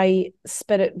why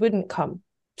spirit wouldn't come.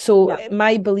 So Yeah.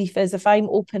 my belief is if I'm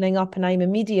opening up and I'm a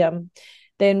medium,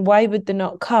 then why would they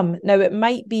not come? Now, it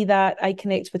might be that I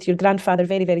connect with your grandfather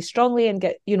very, very strongly and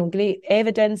get, great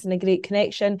evidence and a great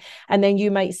connection. And then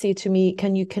you might say to me,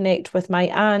 can you connect with my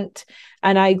aunt?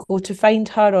 And I go to find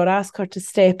her or ask her to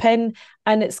step in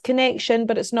and it's connection,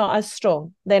 but it's not as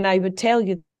strong. Then I would tell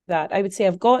you that. I would say,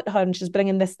 I've got her and she's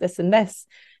bringing this, this, and this.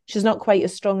 She's not quite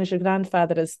as strong as your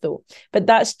grandfather is, though. But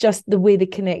that's just the way the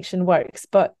connection works.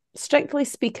 But strictly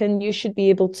speaking, you should be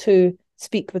able to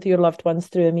speak with your loved ones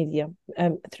through a medium.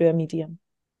 And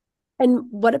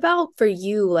what about for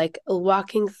you, like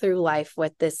walking through life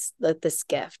with this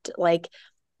gift? Like,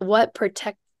 what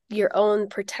protect your own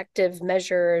protective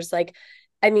measures? Like,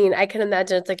 I mean, I can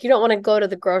imagine it's like you don't want to go to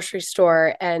the grocery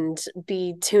store and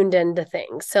be tuned into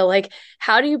things. So, like,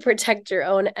 how do you protect your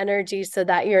own energy so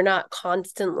that you're not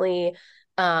constantly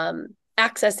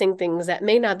accessing things that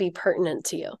may not be pertinent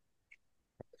to you?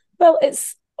 Well,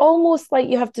 it's almost like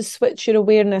you have to switch your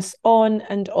awareness on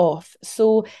and off.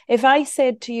 So if I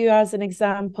said to you, as an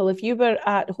example, if you were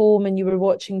at home and you were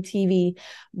watching TV,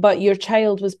 but your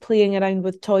child was playing around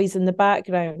with toys in the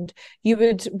background, you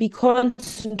would be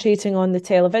concentrating on the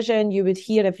television. You would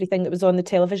hear everything that was on the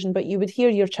television, but you would hear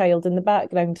your child in the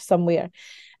background somewhere.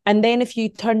 And then if you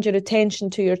turned your attention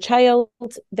to your child,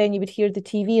 then you would hear the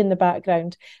TV in the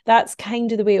background. That's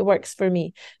kind of the way it works for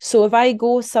me. So if I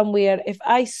go somewhere, if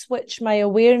I switch my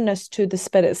awareness to the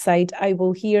spirit side, I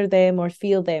will hear them or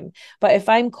feel them. But if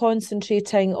I'm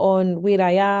concentrating on where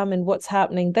I am and what's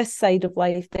happening this side of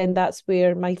life, then that's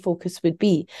where my focus would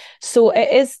be. So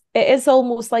it is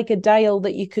almost like a dial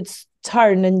that you could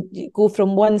turn and go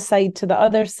from one side to the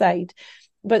other side.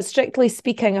 But strictly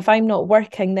speaking, if I'm not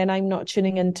working, then I'm not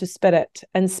tuning into spirit.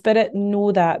 And spirit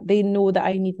know that. They know that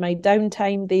I need my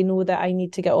downtime. They know that I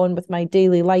need to get on with my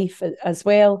daily life as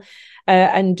well,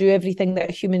 and do everything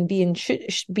that a human being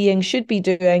should be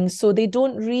doing. So they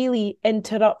don't really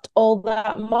interrupt all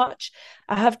that much.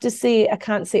 I have to say, I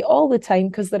can't say all the time,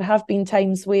 because there have been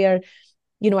times where,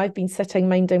 I've been sitting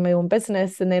minding my own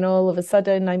business, and then all of a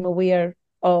sudden I'm aware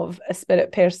of a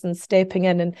spirit person stepping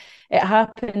in. And it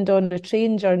happened on a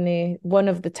train journey one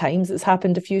of the times. It's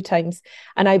happened a few times.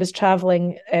 And I was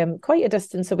traveling quite a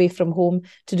distance away from home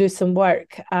to do some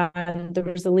work. And there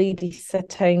was a lady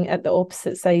sitting at the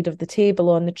opposite side of the table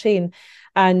on the train.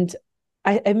 And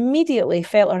I immediately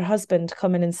felt her husband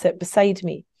come in and sit beside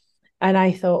me. And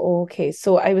I thought, oh, okay.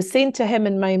 So I was saying to him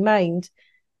in my mind,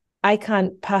 I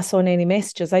can't pass on any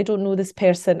messages. I don't know this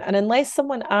person. And unless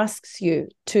someone asks you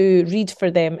to read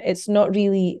for them, it's not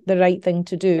really the right thing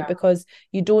to do, Yeah. because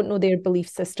you don't know their belief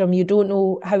system. You don't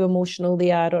know how emotional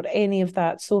they are or any of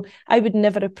that. So I would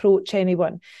never approach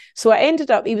anyone. So I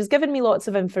ended up, he was giving me lots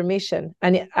of information.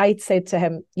 And I'd said to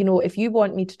him, if you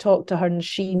want me to talk to her and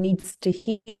she needs to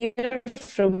hear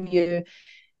from you,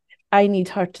 I need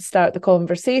her to start the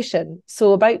conversation.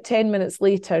 So about 10 minutes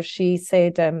later, she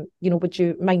said, would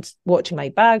you mind watching my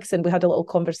bags? And we had a little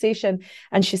conversation.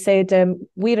 And she said,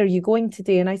 where are you going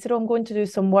today? And I said, oh, I'm going to do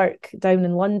some work down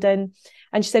in London.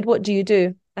 And she said, what do you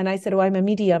do? And I said, oh, I'm a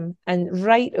medium. And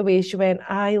right away she went,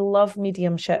 I love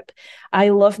mediumship. I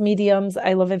love mediums.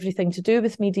 I love everything to do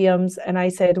with mediums. And I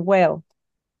said, well,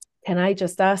 can I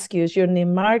just ask you, is your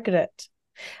name Margaret?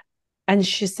 And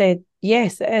she said,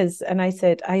 yes, it is. And I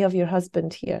said, I have your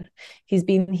husband here. He's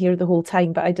been here the whole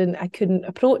time, but I couldn't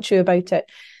approach you about it.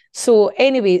 So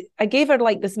anyway, I gave her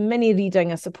like this mini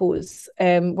reading, I suppose,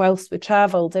 whilst we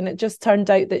travelled. And it just turned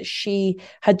out that she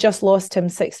had just lost him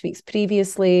 6 weeks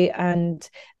previously, and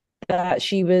that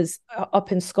she was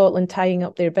up in Scotland tying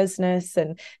up their business.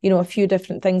 And, a few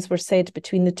different things were said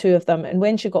between the two of them. And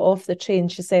when she got off the train,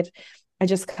 she said, I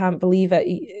just can't believe it.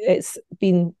 It's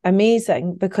been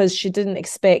amazing, because she didn't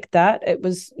expect that. It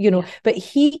was, but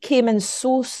he came in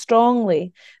so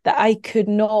strongly that I could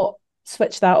not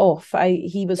switch that off.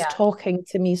 He was talking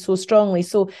to me so strongly.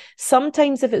 So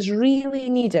sometimes if it's really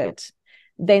needed,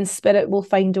 then spirit will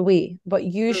find a way. But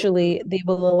usually they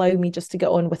will allow me just to get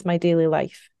on with my daily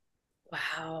life.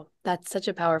 Wow, that's such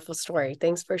a powerful story.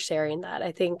 Thanks for sharing that.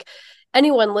 I think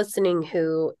anyone listening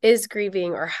who is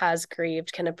grieving or has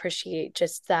grieved can appreciate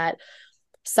just that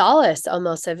solace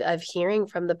almost of hearing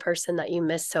from the person that you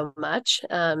miss so much.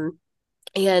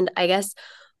 And I guess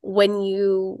when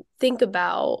you think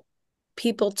about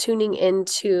people tuning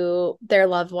into their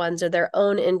loved ones or their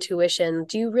own intuition,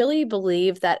 do you really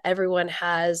believe that everyone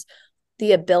has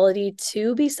the ability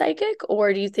to be psychic,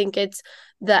 or do you think it's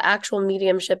the actual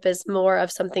mediumship is more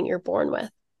of something you're born with?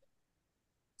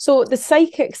 So the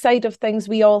psychic side of things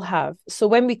we all have. So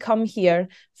when we come here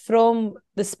from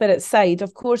the spirit side,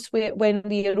 of course, when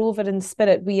we are over in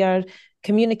spirit, we are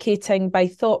communicating by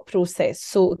thought process.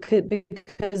 So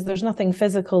because there's nothing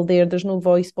physical there's no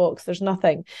voice box, there's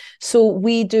nothing. So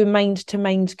we do mind to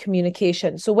mind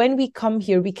communication. So when we come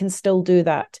here, we can still do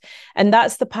that. And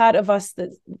that's the part of us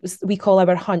that we call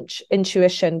our hunch,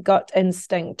 intuition, gut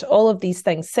instinct, all of these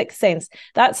things, sixth sense.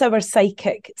 That's our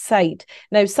psychic side.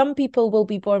 Now, some people will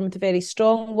be born with a very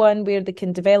strong one where they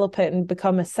can develop it and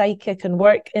become a psychic and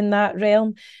work in that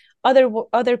realm.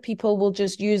 Other people will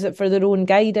just use it for their own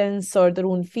guidance or their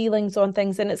own feelings on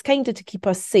things, and it's kind of to keep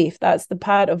us safe. That's the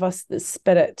part of us that's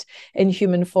spirit in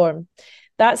human form.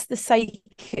 That's the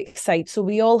psychic side. So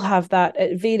we all have that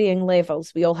at varying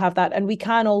levels. We all have that, and we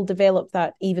can all develop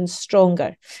that even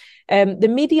stronger. The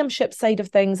mediumship side of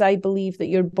things, I believe that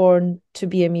you're born to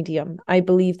be a medium. I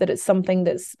believe that it's something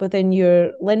that's within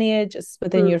your lineage, it's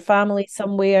within your family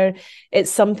somewhere. It's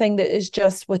something that is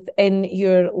just within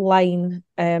your line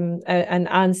and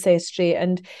ancestry.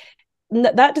 And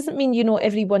that doesn't mean,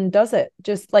 everyone does it.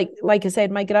 Just like I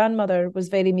said, my grandmother was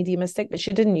very mediumistic, but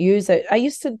she didn't use it.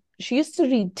 She used to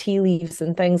read tea leaves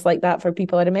and things like that for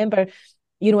people. I remember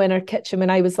in her kitchen when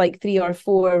I was like 3 or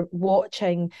 4,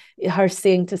 watching her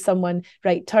saying to someone,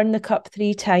 right, turn the cup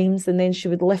 3 times, and then she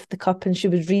would lift the cup and she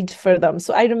would read for them.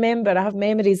 So I have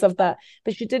memories of that,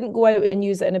 but she didn't go out and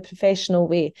use it in a professional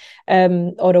way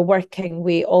or a working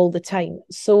way all the time.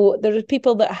 So there are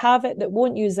people that have it that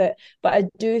won't use it, but I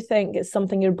do think it's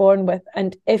something you're born with.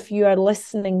 And if you are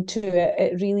listening to it,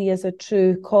 it really is a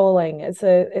true calling. It's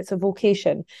a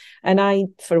vocation. And I,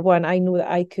 for one, I know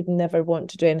that I could never want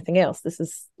to do anything else. This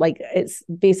is it's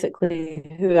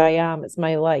basically who I am. It's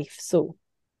my life. So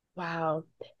wow.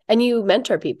 And you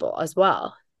mentor people as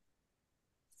well.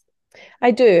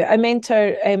 I do. I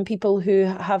mentor people who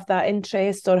have that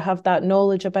interest or have that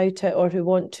knowledge about it, or who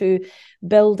want to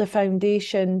build a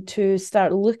foundation to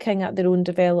start looking at their own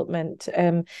development.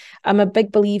 I'm a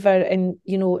big believer in,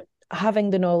 having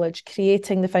the knowledge,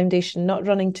 creating the foundation, not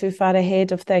running too far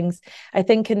ahead of things. I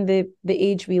think in the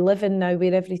age we live in now,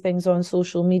 where everything's on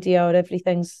social media or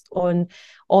everything's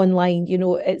online,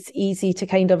 it's easy to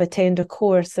kind of attend a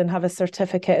course and have a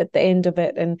certificate at the end of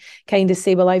it and kind of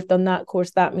say, well, I've done that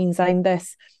course, that means I'm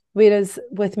this. Whereas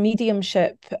with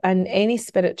mediumship and any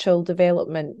spiritual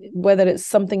development, whether it's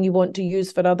something you want to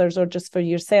use for others or just for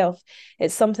yourself,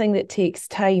 it's something that takes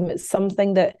time. It's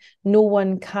something that no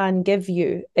one can give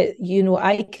you.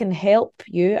 I can help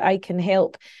you. I can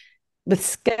help with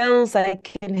skills. I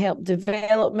can help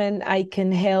development. I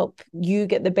can help you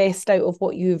get the best out of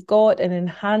what you've got and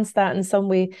enhance that in some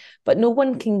way. But no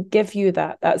one can give you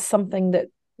that. That's something that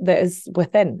is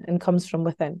within and comes from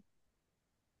within.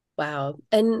 Wow.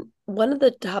 And one of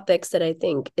the topics that I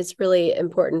think is really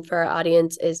important for our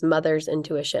audience is mother's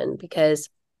intuition, because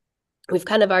we've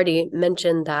kind of already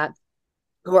mentioned that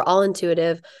we're all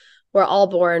intuitive. We're all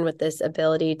born with this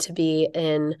ability to be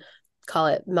in call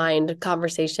it mind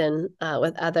conversation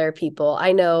with other people.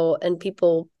 I know, and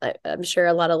people, I'm sure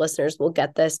a lot of listeners will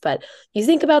get this, but you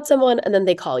think about someone and then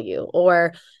they call you,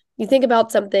 or you think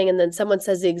about something and then someone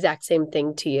says the exact same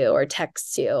thing to you or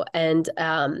texts you. And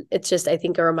it's just, I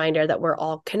think, a reminder that we're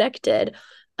all connected.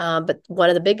 But one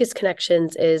of the biggest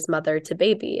connections is mother to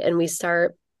baby. And we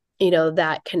start,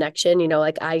 that connection,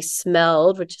 like I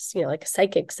smelled, which is, like a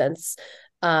psychic sense,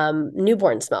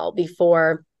 newborn smell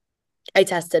before I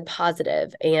tested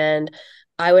positive, and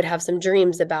I would have some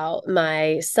dreams about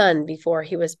my son before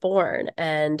he was born.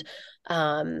 And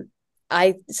um,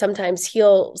 I sometimes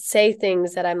he'll say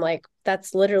things that I'm like,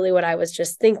 that's literally what I was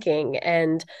just thinking.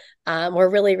 And we're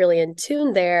really, really in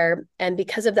tune there. And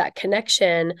because of that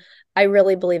connection, I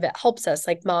really believe it helps us.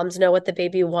 Like moms know what the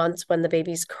baby wants when the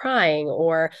baby's crying,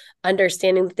 or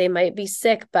understanding that they might be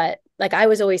sick. But like I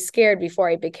was always scared before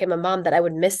I became a mom that I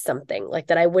would miss something, like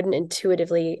that I wouldn't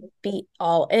intuitively be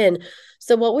all in.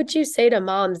 So what would you say to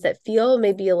moms that feel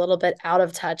maybe a little bit out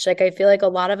of touch? Like I feel like a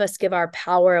lot of us give our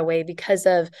power away because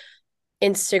of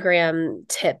Instagram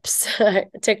tips,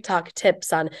 TikTok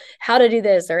tips on how to do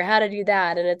this or how to do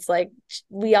that. And it's like,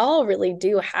 we all really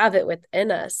do have it within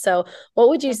us. So what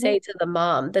would you say to the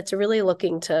mom that's really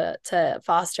looking to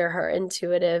foster her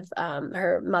intuitive,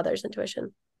 her mother's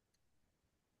intuition?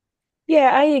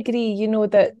 Yeah, I agree,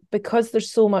 that because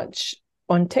there's so much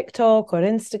on TikTok or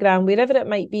Instagram, wherever it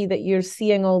might be, that you're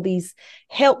seeing all these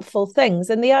helpful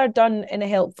things, and they are done in a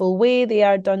helpful way. They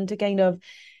are done to kind of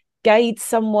guide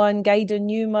a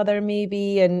new mother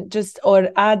maybe, and just or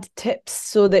add tips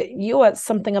so that it's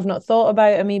something I've not thought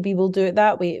about and maybe we'll do it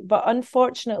that way. But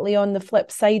unfortunately, on the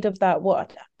flip side of that,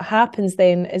 what happens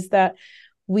then is that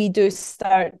we do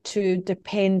start to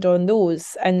depend on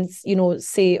those and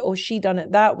say, oh, she done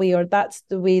it that way, or that's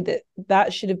the way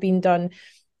that should have been done.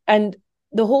 And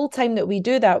the whole time that we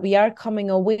do that, we are coming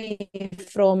away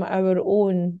from our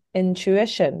own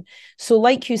intuition. So,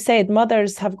 like you said,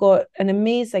 mothers have got an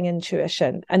amazing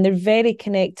intuition and they're very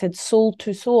connected soul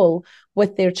to soul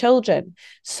with their children.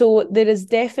 So, there is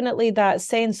definitely that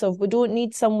sense of we don't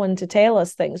need someone to tell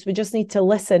us things. We just need to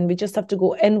listen. We just have to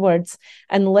go inwards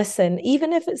and listen,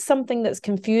 even if it's something that's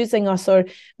confusing us, or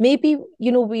maybe,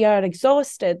 we are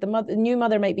exhausted. The new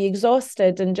mother might be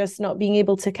exhausted and just not being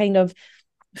able to kind of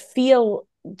feel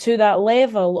to that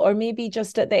level, or maybe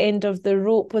just at the end of the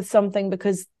rope with something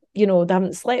because they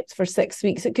haven't slept for 6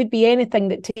 weeks. It could be anything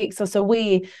that takes us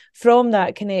away from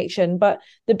that connection. But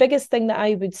the biggest thing that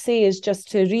I would say is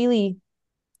just to really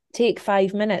take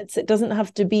 5 minutes. It doesn't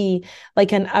have to be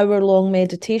like an hour-long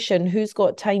meditation. Who's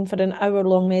got time for an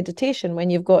hour-long meditation when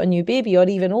you've got a new baby or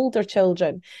even older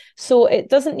children? So it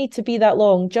doesn't need to be that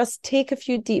long. Just take a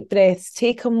few deep breaths,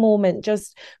 take a moment,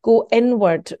 just go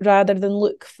inward rather than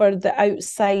look for the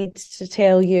outside to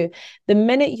tell you. The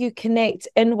minute you connect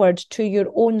inward to your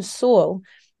own soul,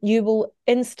 you will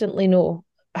instantly know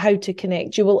how to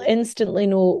connect. You will instantly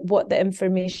know what the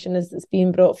information is that's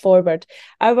being brought forward.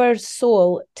 Our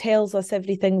soul tells us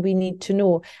everything we need to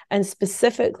know, and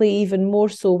specifically even more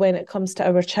so when it comes to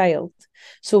our child.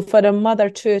 So for a mother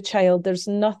to a child, there's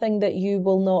nothing that you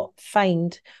will not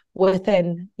find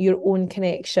within your own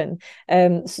connection.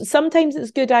 So sometimes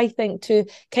it's good, I think, to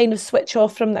kind of switch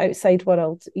off from the outside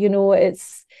world.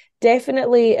 It's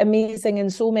definitely amazing in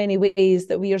so many ways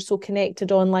that we are so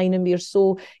connected online and we are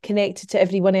so connected to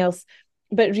everyone else.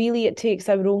 But really, it takes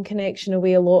our own connection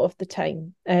away a lot of the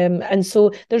time. And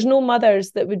so there's no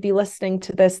mothers that would be listening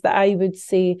to this that I would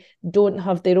say don't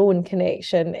have their own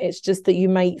connection. It's just that you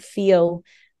might feel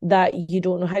that you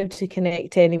don't know how to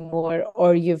connect anymore,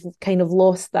 or you've kind of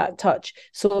lost that touch.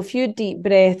 So a few deep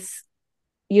breaths,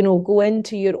 go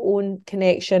into your own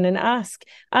connection and ask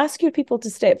your people to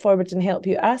step forward and help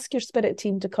you. Ask your spirit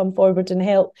team to come forward and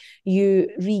help you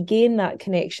regain that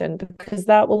connection, because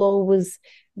that will always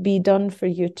be done for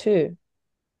you too.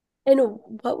 And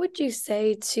what would you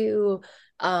say to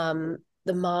the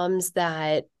moms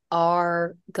that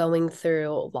are going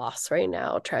through loss right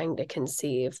now, trying to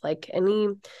conceive? Like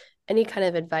any kind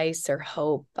of advice or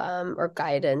hope, or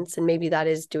guidance? And maybe that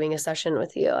is doing a session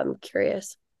with you. I'm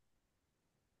curious.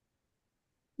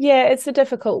 Yeah, it's a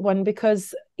difficult one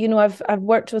because I've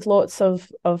worked with lots of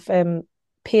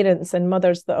parents and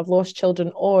mothers that have lost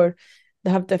children or they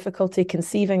have difficulty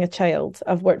conceiving a child.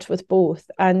 I've worked with both,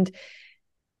 and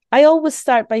I always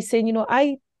start by saying,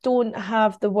 I don't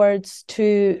have the words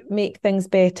to make things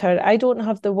better. I don't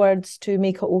have the words to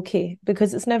make it okay,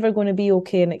 because it's never going to be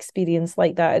okay an experience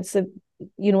like that. It's a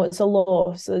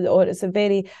loss, or it's a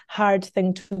very hard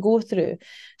thing to go through.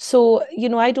 So,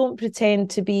 I don't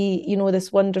pretend to be,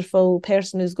 this wonderful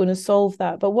person who's going to solve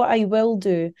that. But what I will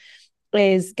do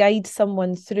is guide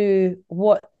someone through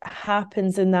what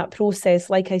happens in that process.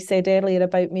 Like I said earlier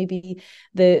about maybe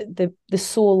the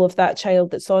soul of that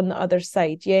child that's on the other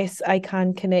side. Yes, I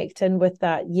can connect in with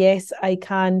that. Yes, I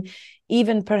can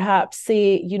even perhaps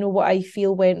say, you know, what I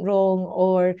feel went wrong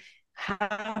or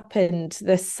happened,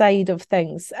 this side of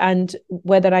things, and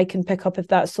whether I can pick up if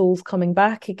that soul's coming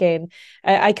back again.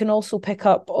 I can also pick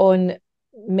up on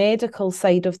medical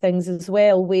side of things as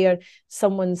well, where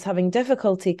someone's having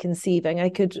difficulty conceiving. I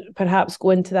could perhaps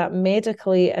go into that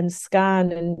medically and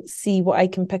scan and see what I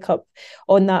can pick up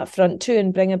on that front too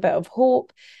and bring a bit of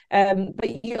hope.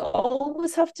 But you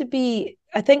always have to be,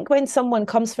 I think when someone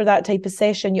comes for that type of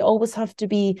session, you always have to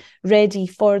be ready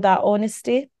for that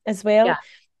honesty as well. Yeah.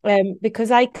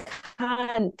 Because I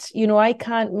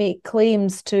can't make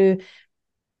claims to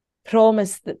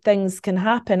promise that things can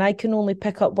happen. I can only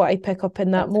pick up what I pick up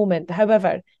in that That's moment.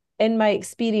 However, in my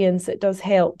experience, it does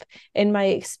help. In my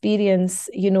experience,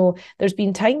 there's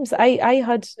been times I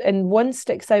had, and one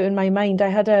sticks out in my mind. I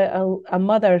had a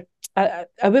mother, a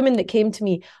woman that came to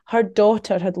me. Her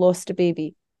daughter had lost a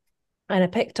baby, and I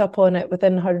picked up on it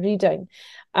within her reading.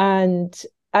 And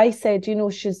I said,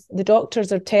 the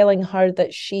doctors are telling her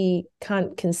that she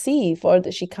can't conceive or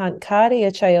that she can't carry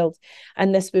a child.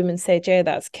 And this woman said, yeah,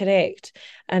 that's correct.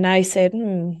 And I said,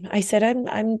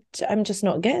 I'm just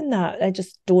not getting that. I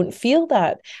just don't feel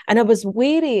that. And I was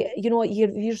wary,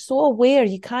 you're so aware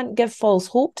you can't give false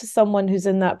hope to someone who's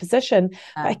in that position.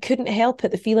 But I couldn't help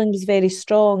it. The feeling was very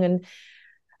strong. And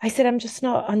I said, I'm just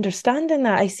not understanding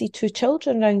that. I see two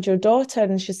children around your daughter.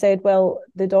 And she said, well,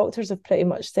 the doctors have pretty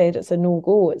much said it's a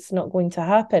no-go. It's not going to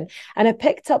happen. And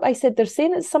I said, they're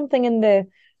saying it's something in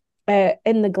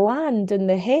the gland in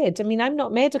the head. I mean, I'm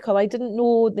not medical. I didn't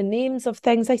know the names of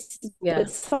things. I said, yeah.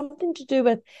 it's something to do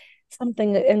with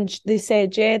something. And they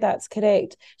said, yeah, that's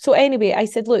correct. So anyway, I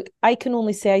said, look, I can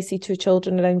only say I see two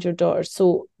children around your daughter.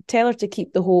 So tell her to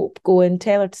keep the hope going.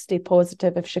 Tell her to stay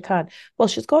positive if she can. Well,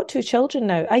 she's got two children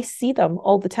now. I see them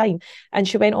all the time. And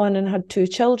she went on and had two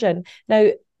children.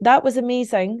 Now, that was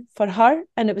amazing for her,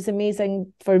 and it was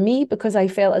amazing for me because I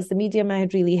felt as the medium I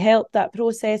had really helped that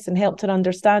process and helped her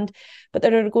understand. But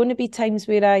there are going to be times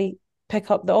where I pick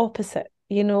up the opposite.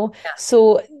 Yeah.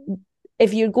 So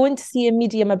if you're going to see a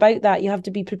medium about that, you have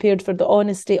to be prepared for the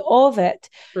honesty of it.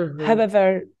 Mm-hmm.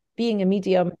 However, being a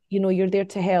medium, you're there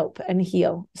to help and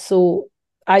heal. So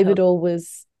I would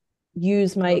always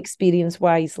use my experience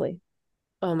wisely.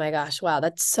 Oh my gosh. Wow.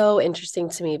 That's so interesting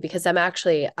to me because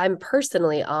I'm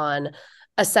personally on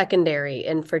a secondary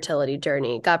infertility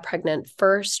journey. Got pregnant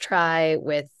first try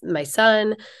with my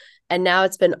son, and now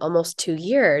it's been almost 2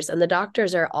 years. And the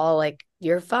doctors are all like,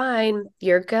 you're fine,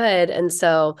 you're good. And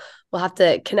so we'll have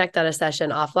to connect on a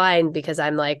session offline because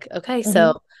I'm like, okay,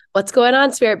 so what's going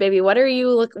on, spirit baby? What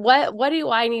do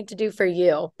I need to do for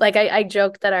you? Like I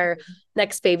joke that our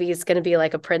next baby is going to be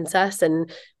like a princess,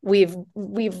 and we've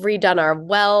redone our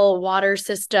water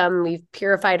system. We've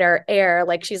purified our air.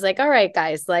 Like she's like, all right,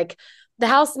 guys, like the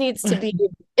house needs to be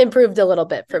improved a little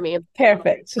bit for me.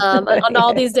 Perfect. On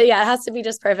all these days, yeah, it has to be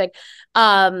just perfect.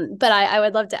 But I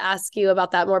would love to ask you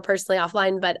about that more personally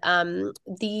offline. But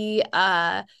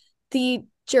the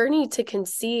journey to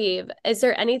conceive, is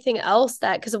there anything else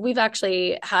that, because we've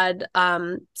actually had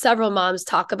several moms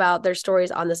talk about their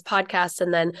stories on this podcast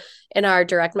and then in our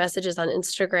direct messages on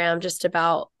Instagram just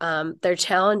about their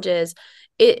challenges.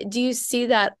 Do you see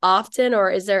that often,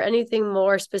 or is there anything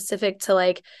more specific to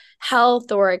like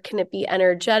health, or can it be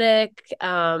energetic?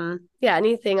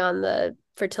 Anything on the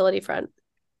fertility front?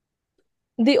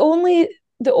 The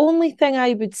only thing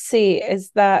I would say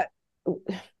is that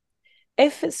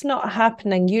if it's not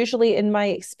happening, usually in my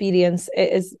experience,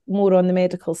 it is more on the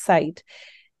medical side.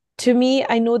 To me,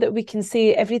 I know that we can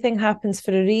say everything happens for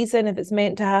a reason. If it's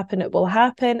meant to happen, it will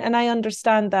happen. And I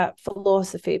understand that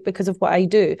philosophy because of what I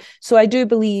do. So I do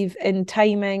believe in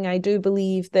timing. I do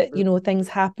believe that, things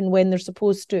happen when they're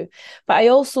supposed to. But I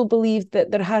also believe that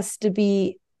there has to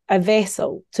be a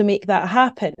vessel to make that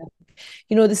happen.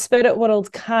 The spirit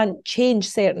world can't change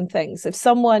certain things. If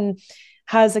someone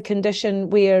has a condition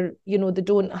where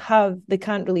they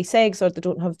can't release eggs, or they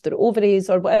don't have their ovaries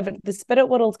or whatever, the spirit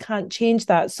world can't change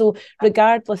that. So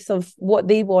regardless of what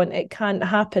they want, it can't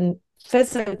happen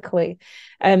physically.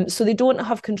 So they don't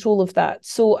have control of that.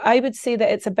 So I would say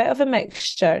that it's a bit of a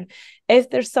mixture. If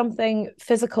there's something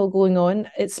physical going on,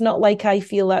 it's not like I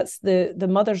feel that's the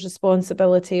mother's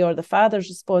responsibility or the father's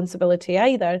responsibility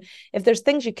either. If there's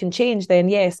things you can change, then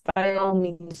yes, by all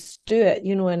means do it,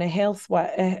 in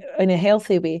a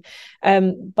healthy way.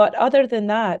 But other than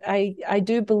that, I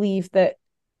do believe that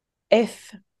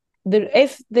if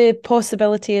the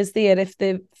possibility is there, if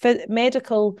the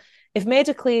medical if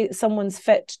medically someone's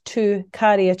fit to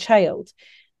carry a child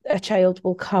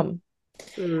will come.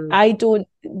 Mm. I don't,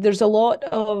 there's a lot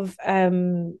of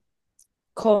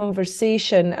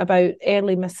conversation about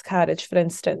early miscarriage, for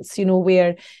instance,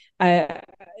 where uh,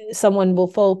 someone will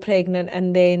fall pregnant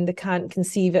and then they can't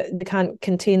conceive it, they can't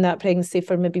contain that pregnancy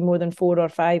for maybe more than 4 or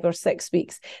 5 or 6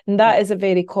 weeks. And Yeah. that is a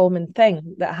very common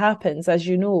thing that happens, as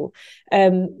you know.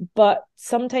 But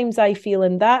sometimes I feel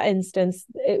in that instance,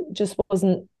 it just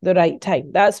wasn't the right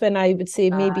time. That's when I would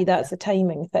say maybe Gotcha. that's a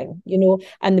timing thing,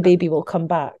 and the baby will come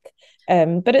back.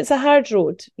 But it's a hard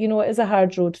road, it is a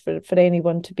hard road for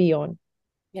anyone to be on.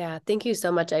 Yeah, thank you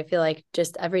so much. I feel like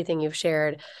just everything you've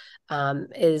shared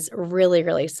is really,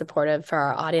 really supportive for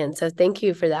our audience. So thank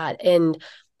you for that. And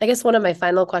I guess one of my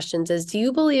final questions is, do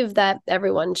you believe that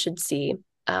everyone should see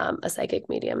a psychic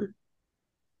medium?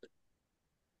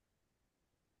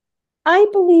 I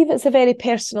believe it's a very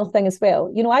personal thing as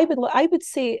well. I would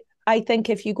say I think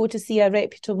if you go to see a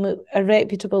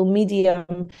reputable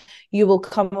medium, you will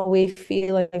come away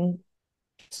feeling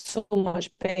so much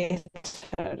better.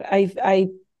 I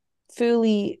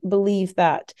fully believe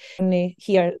that.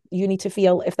 Here, you need to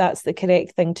feel if that's the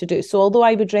correct thing to do. So although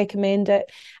I would recommend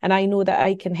it, and I know that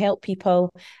I can help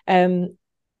people,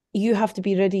 you have to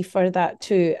be ready for that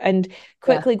too. And Yeah.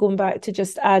 quickly going back to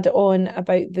just add on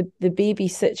about the baby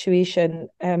situation,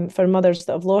 for mothers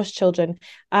that have lost children,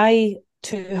 I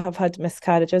too have had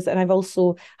miscarriages, and I've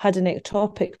also had an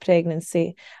ectopic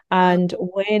pregnancy. Wow. And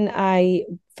when I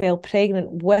fell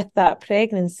pregnant with that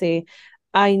pregnancy,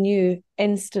 I knew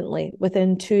instantly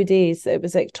within 2 days that it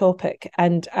was ectopic.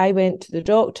 And I went to the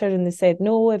doctor and they said,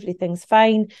 no, everything's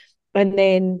fine. And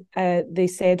then they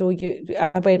said,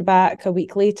 I went back a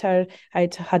week later,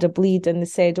 I'd had a bleed, and they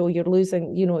said, oh, you're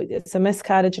losing, it's a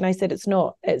miscarriage. And I said, it's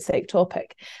not, it's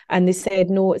ectopic. And they said,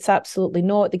 no, it's absolutely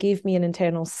not. They gave me an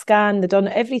internal scan. They done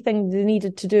everything they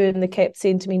needed to do. And they kept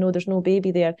saying to me, no, there's no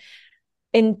baby there.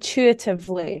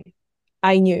 Intuitively,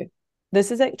 I knew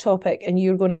this is ectopic and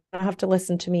you're going to have to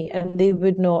listen to me. And they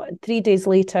would not. 3 days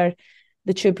later,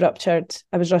 the tube ruptured.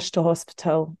 I was rushed to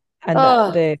hospital, and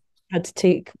Oh, they had to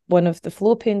take one of the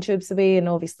fallopian tubes away, and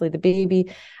obviously the baby.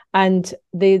 And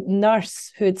the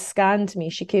nurse who had scanned me,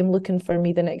 she came looking for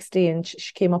me the next day, and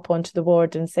she came up onto the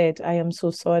ward and said, I am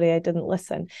so sorry, I didn't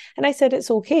listen. And I said,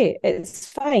 it's okay, it's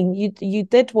fine. You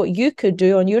did what you could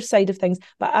do on your side of things.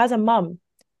 But as a mum,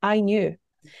 I knew.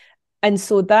 And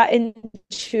so that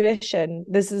intuition,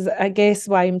 this is, I guess,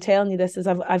 why I'm telling you this is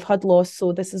I've had loss,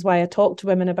 so this is why I talk to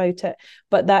women about it.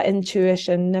 But that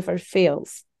intuition never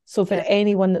fails. So for yeah.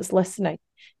 anyone that's listening,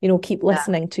 keep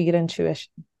listening to your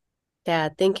intuition. Yeah.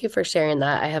 Thank you for sharing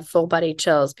that. I have full body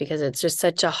chills because it's just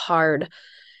such a hard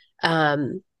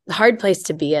place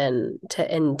to be in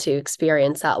to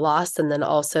experience that loss, and then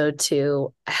also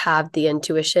to have the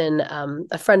intuition.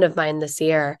 A friend of mine this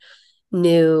year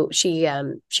knew she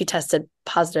tested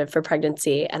positive for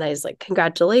pregnancy, and I was like,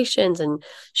 congratulations. And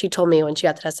she told me when she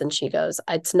got the test, and she goes,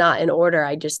 it's not in order,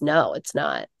 I just know it's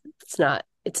not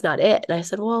it. And I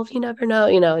said, well, you never know,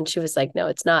 and she was like, no,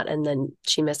 it's not. And then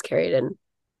she miscarried.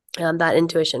 And that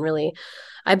intuition really,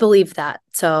 I believe that.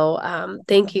 So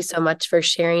thank you so much for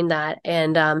sharing that.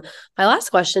 And my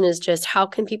last question is just, how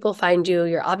can people find you?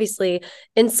 You're obviously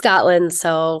in Scotland.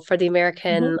 So for the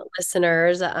American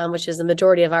listeners, which is the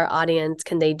majority of our audience,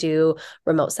 can they do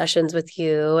remote sessions with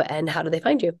you? And how do they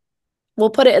find you?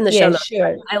 We'll put it in the show Yeah, notes.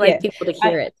 sure. I like Yeah. people to I,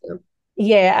 hear it too.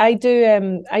 Yeah, I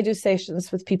do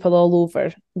sessions with people all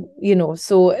over,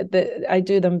 so I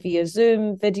do them via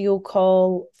Zoom, video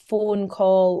call, phone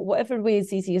call, whatever way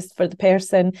is easiest for the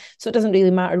person. So it doesn't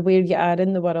really matter where you are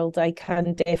in the world, I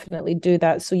can definitely do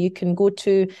that. So you can go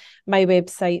to my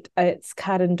website, it's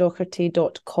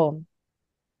karendocherty.com.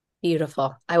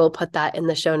 Beautiful. I will put that in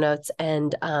the show notes.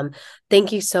 And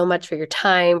thank you so much for your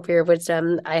time, for your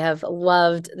wisdom. I have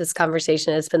loved this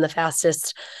conversation. It's been the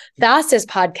fastest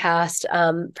podcast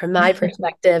from my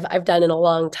perspective I've done in a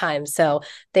long time. So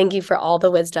thank you for all the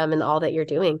wisdom and all that you're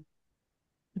doing.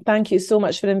 Thank you so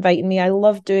much for inviting me. I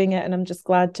love doing it, and I'm just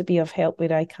glad to be of help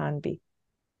where I can be.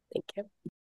 Thank you.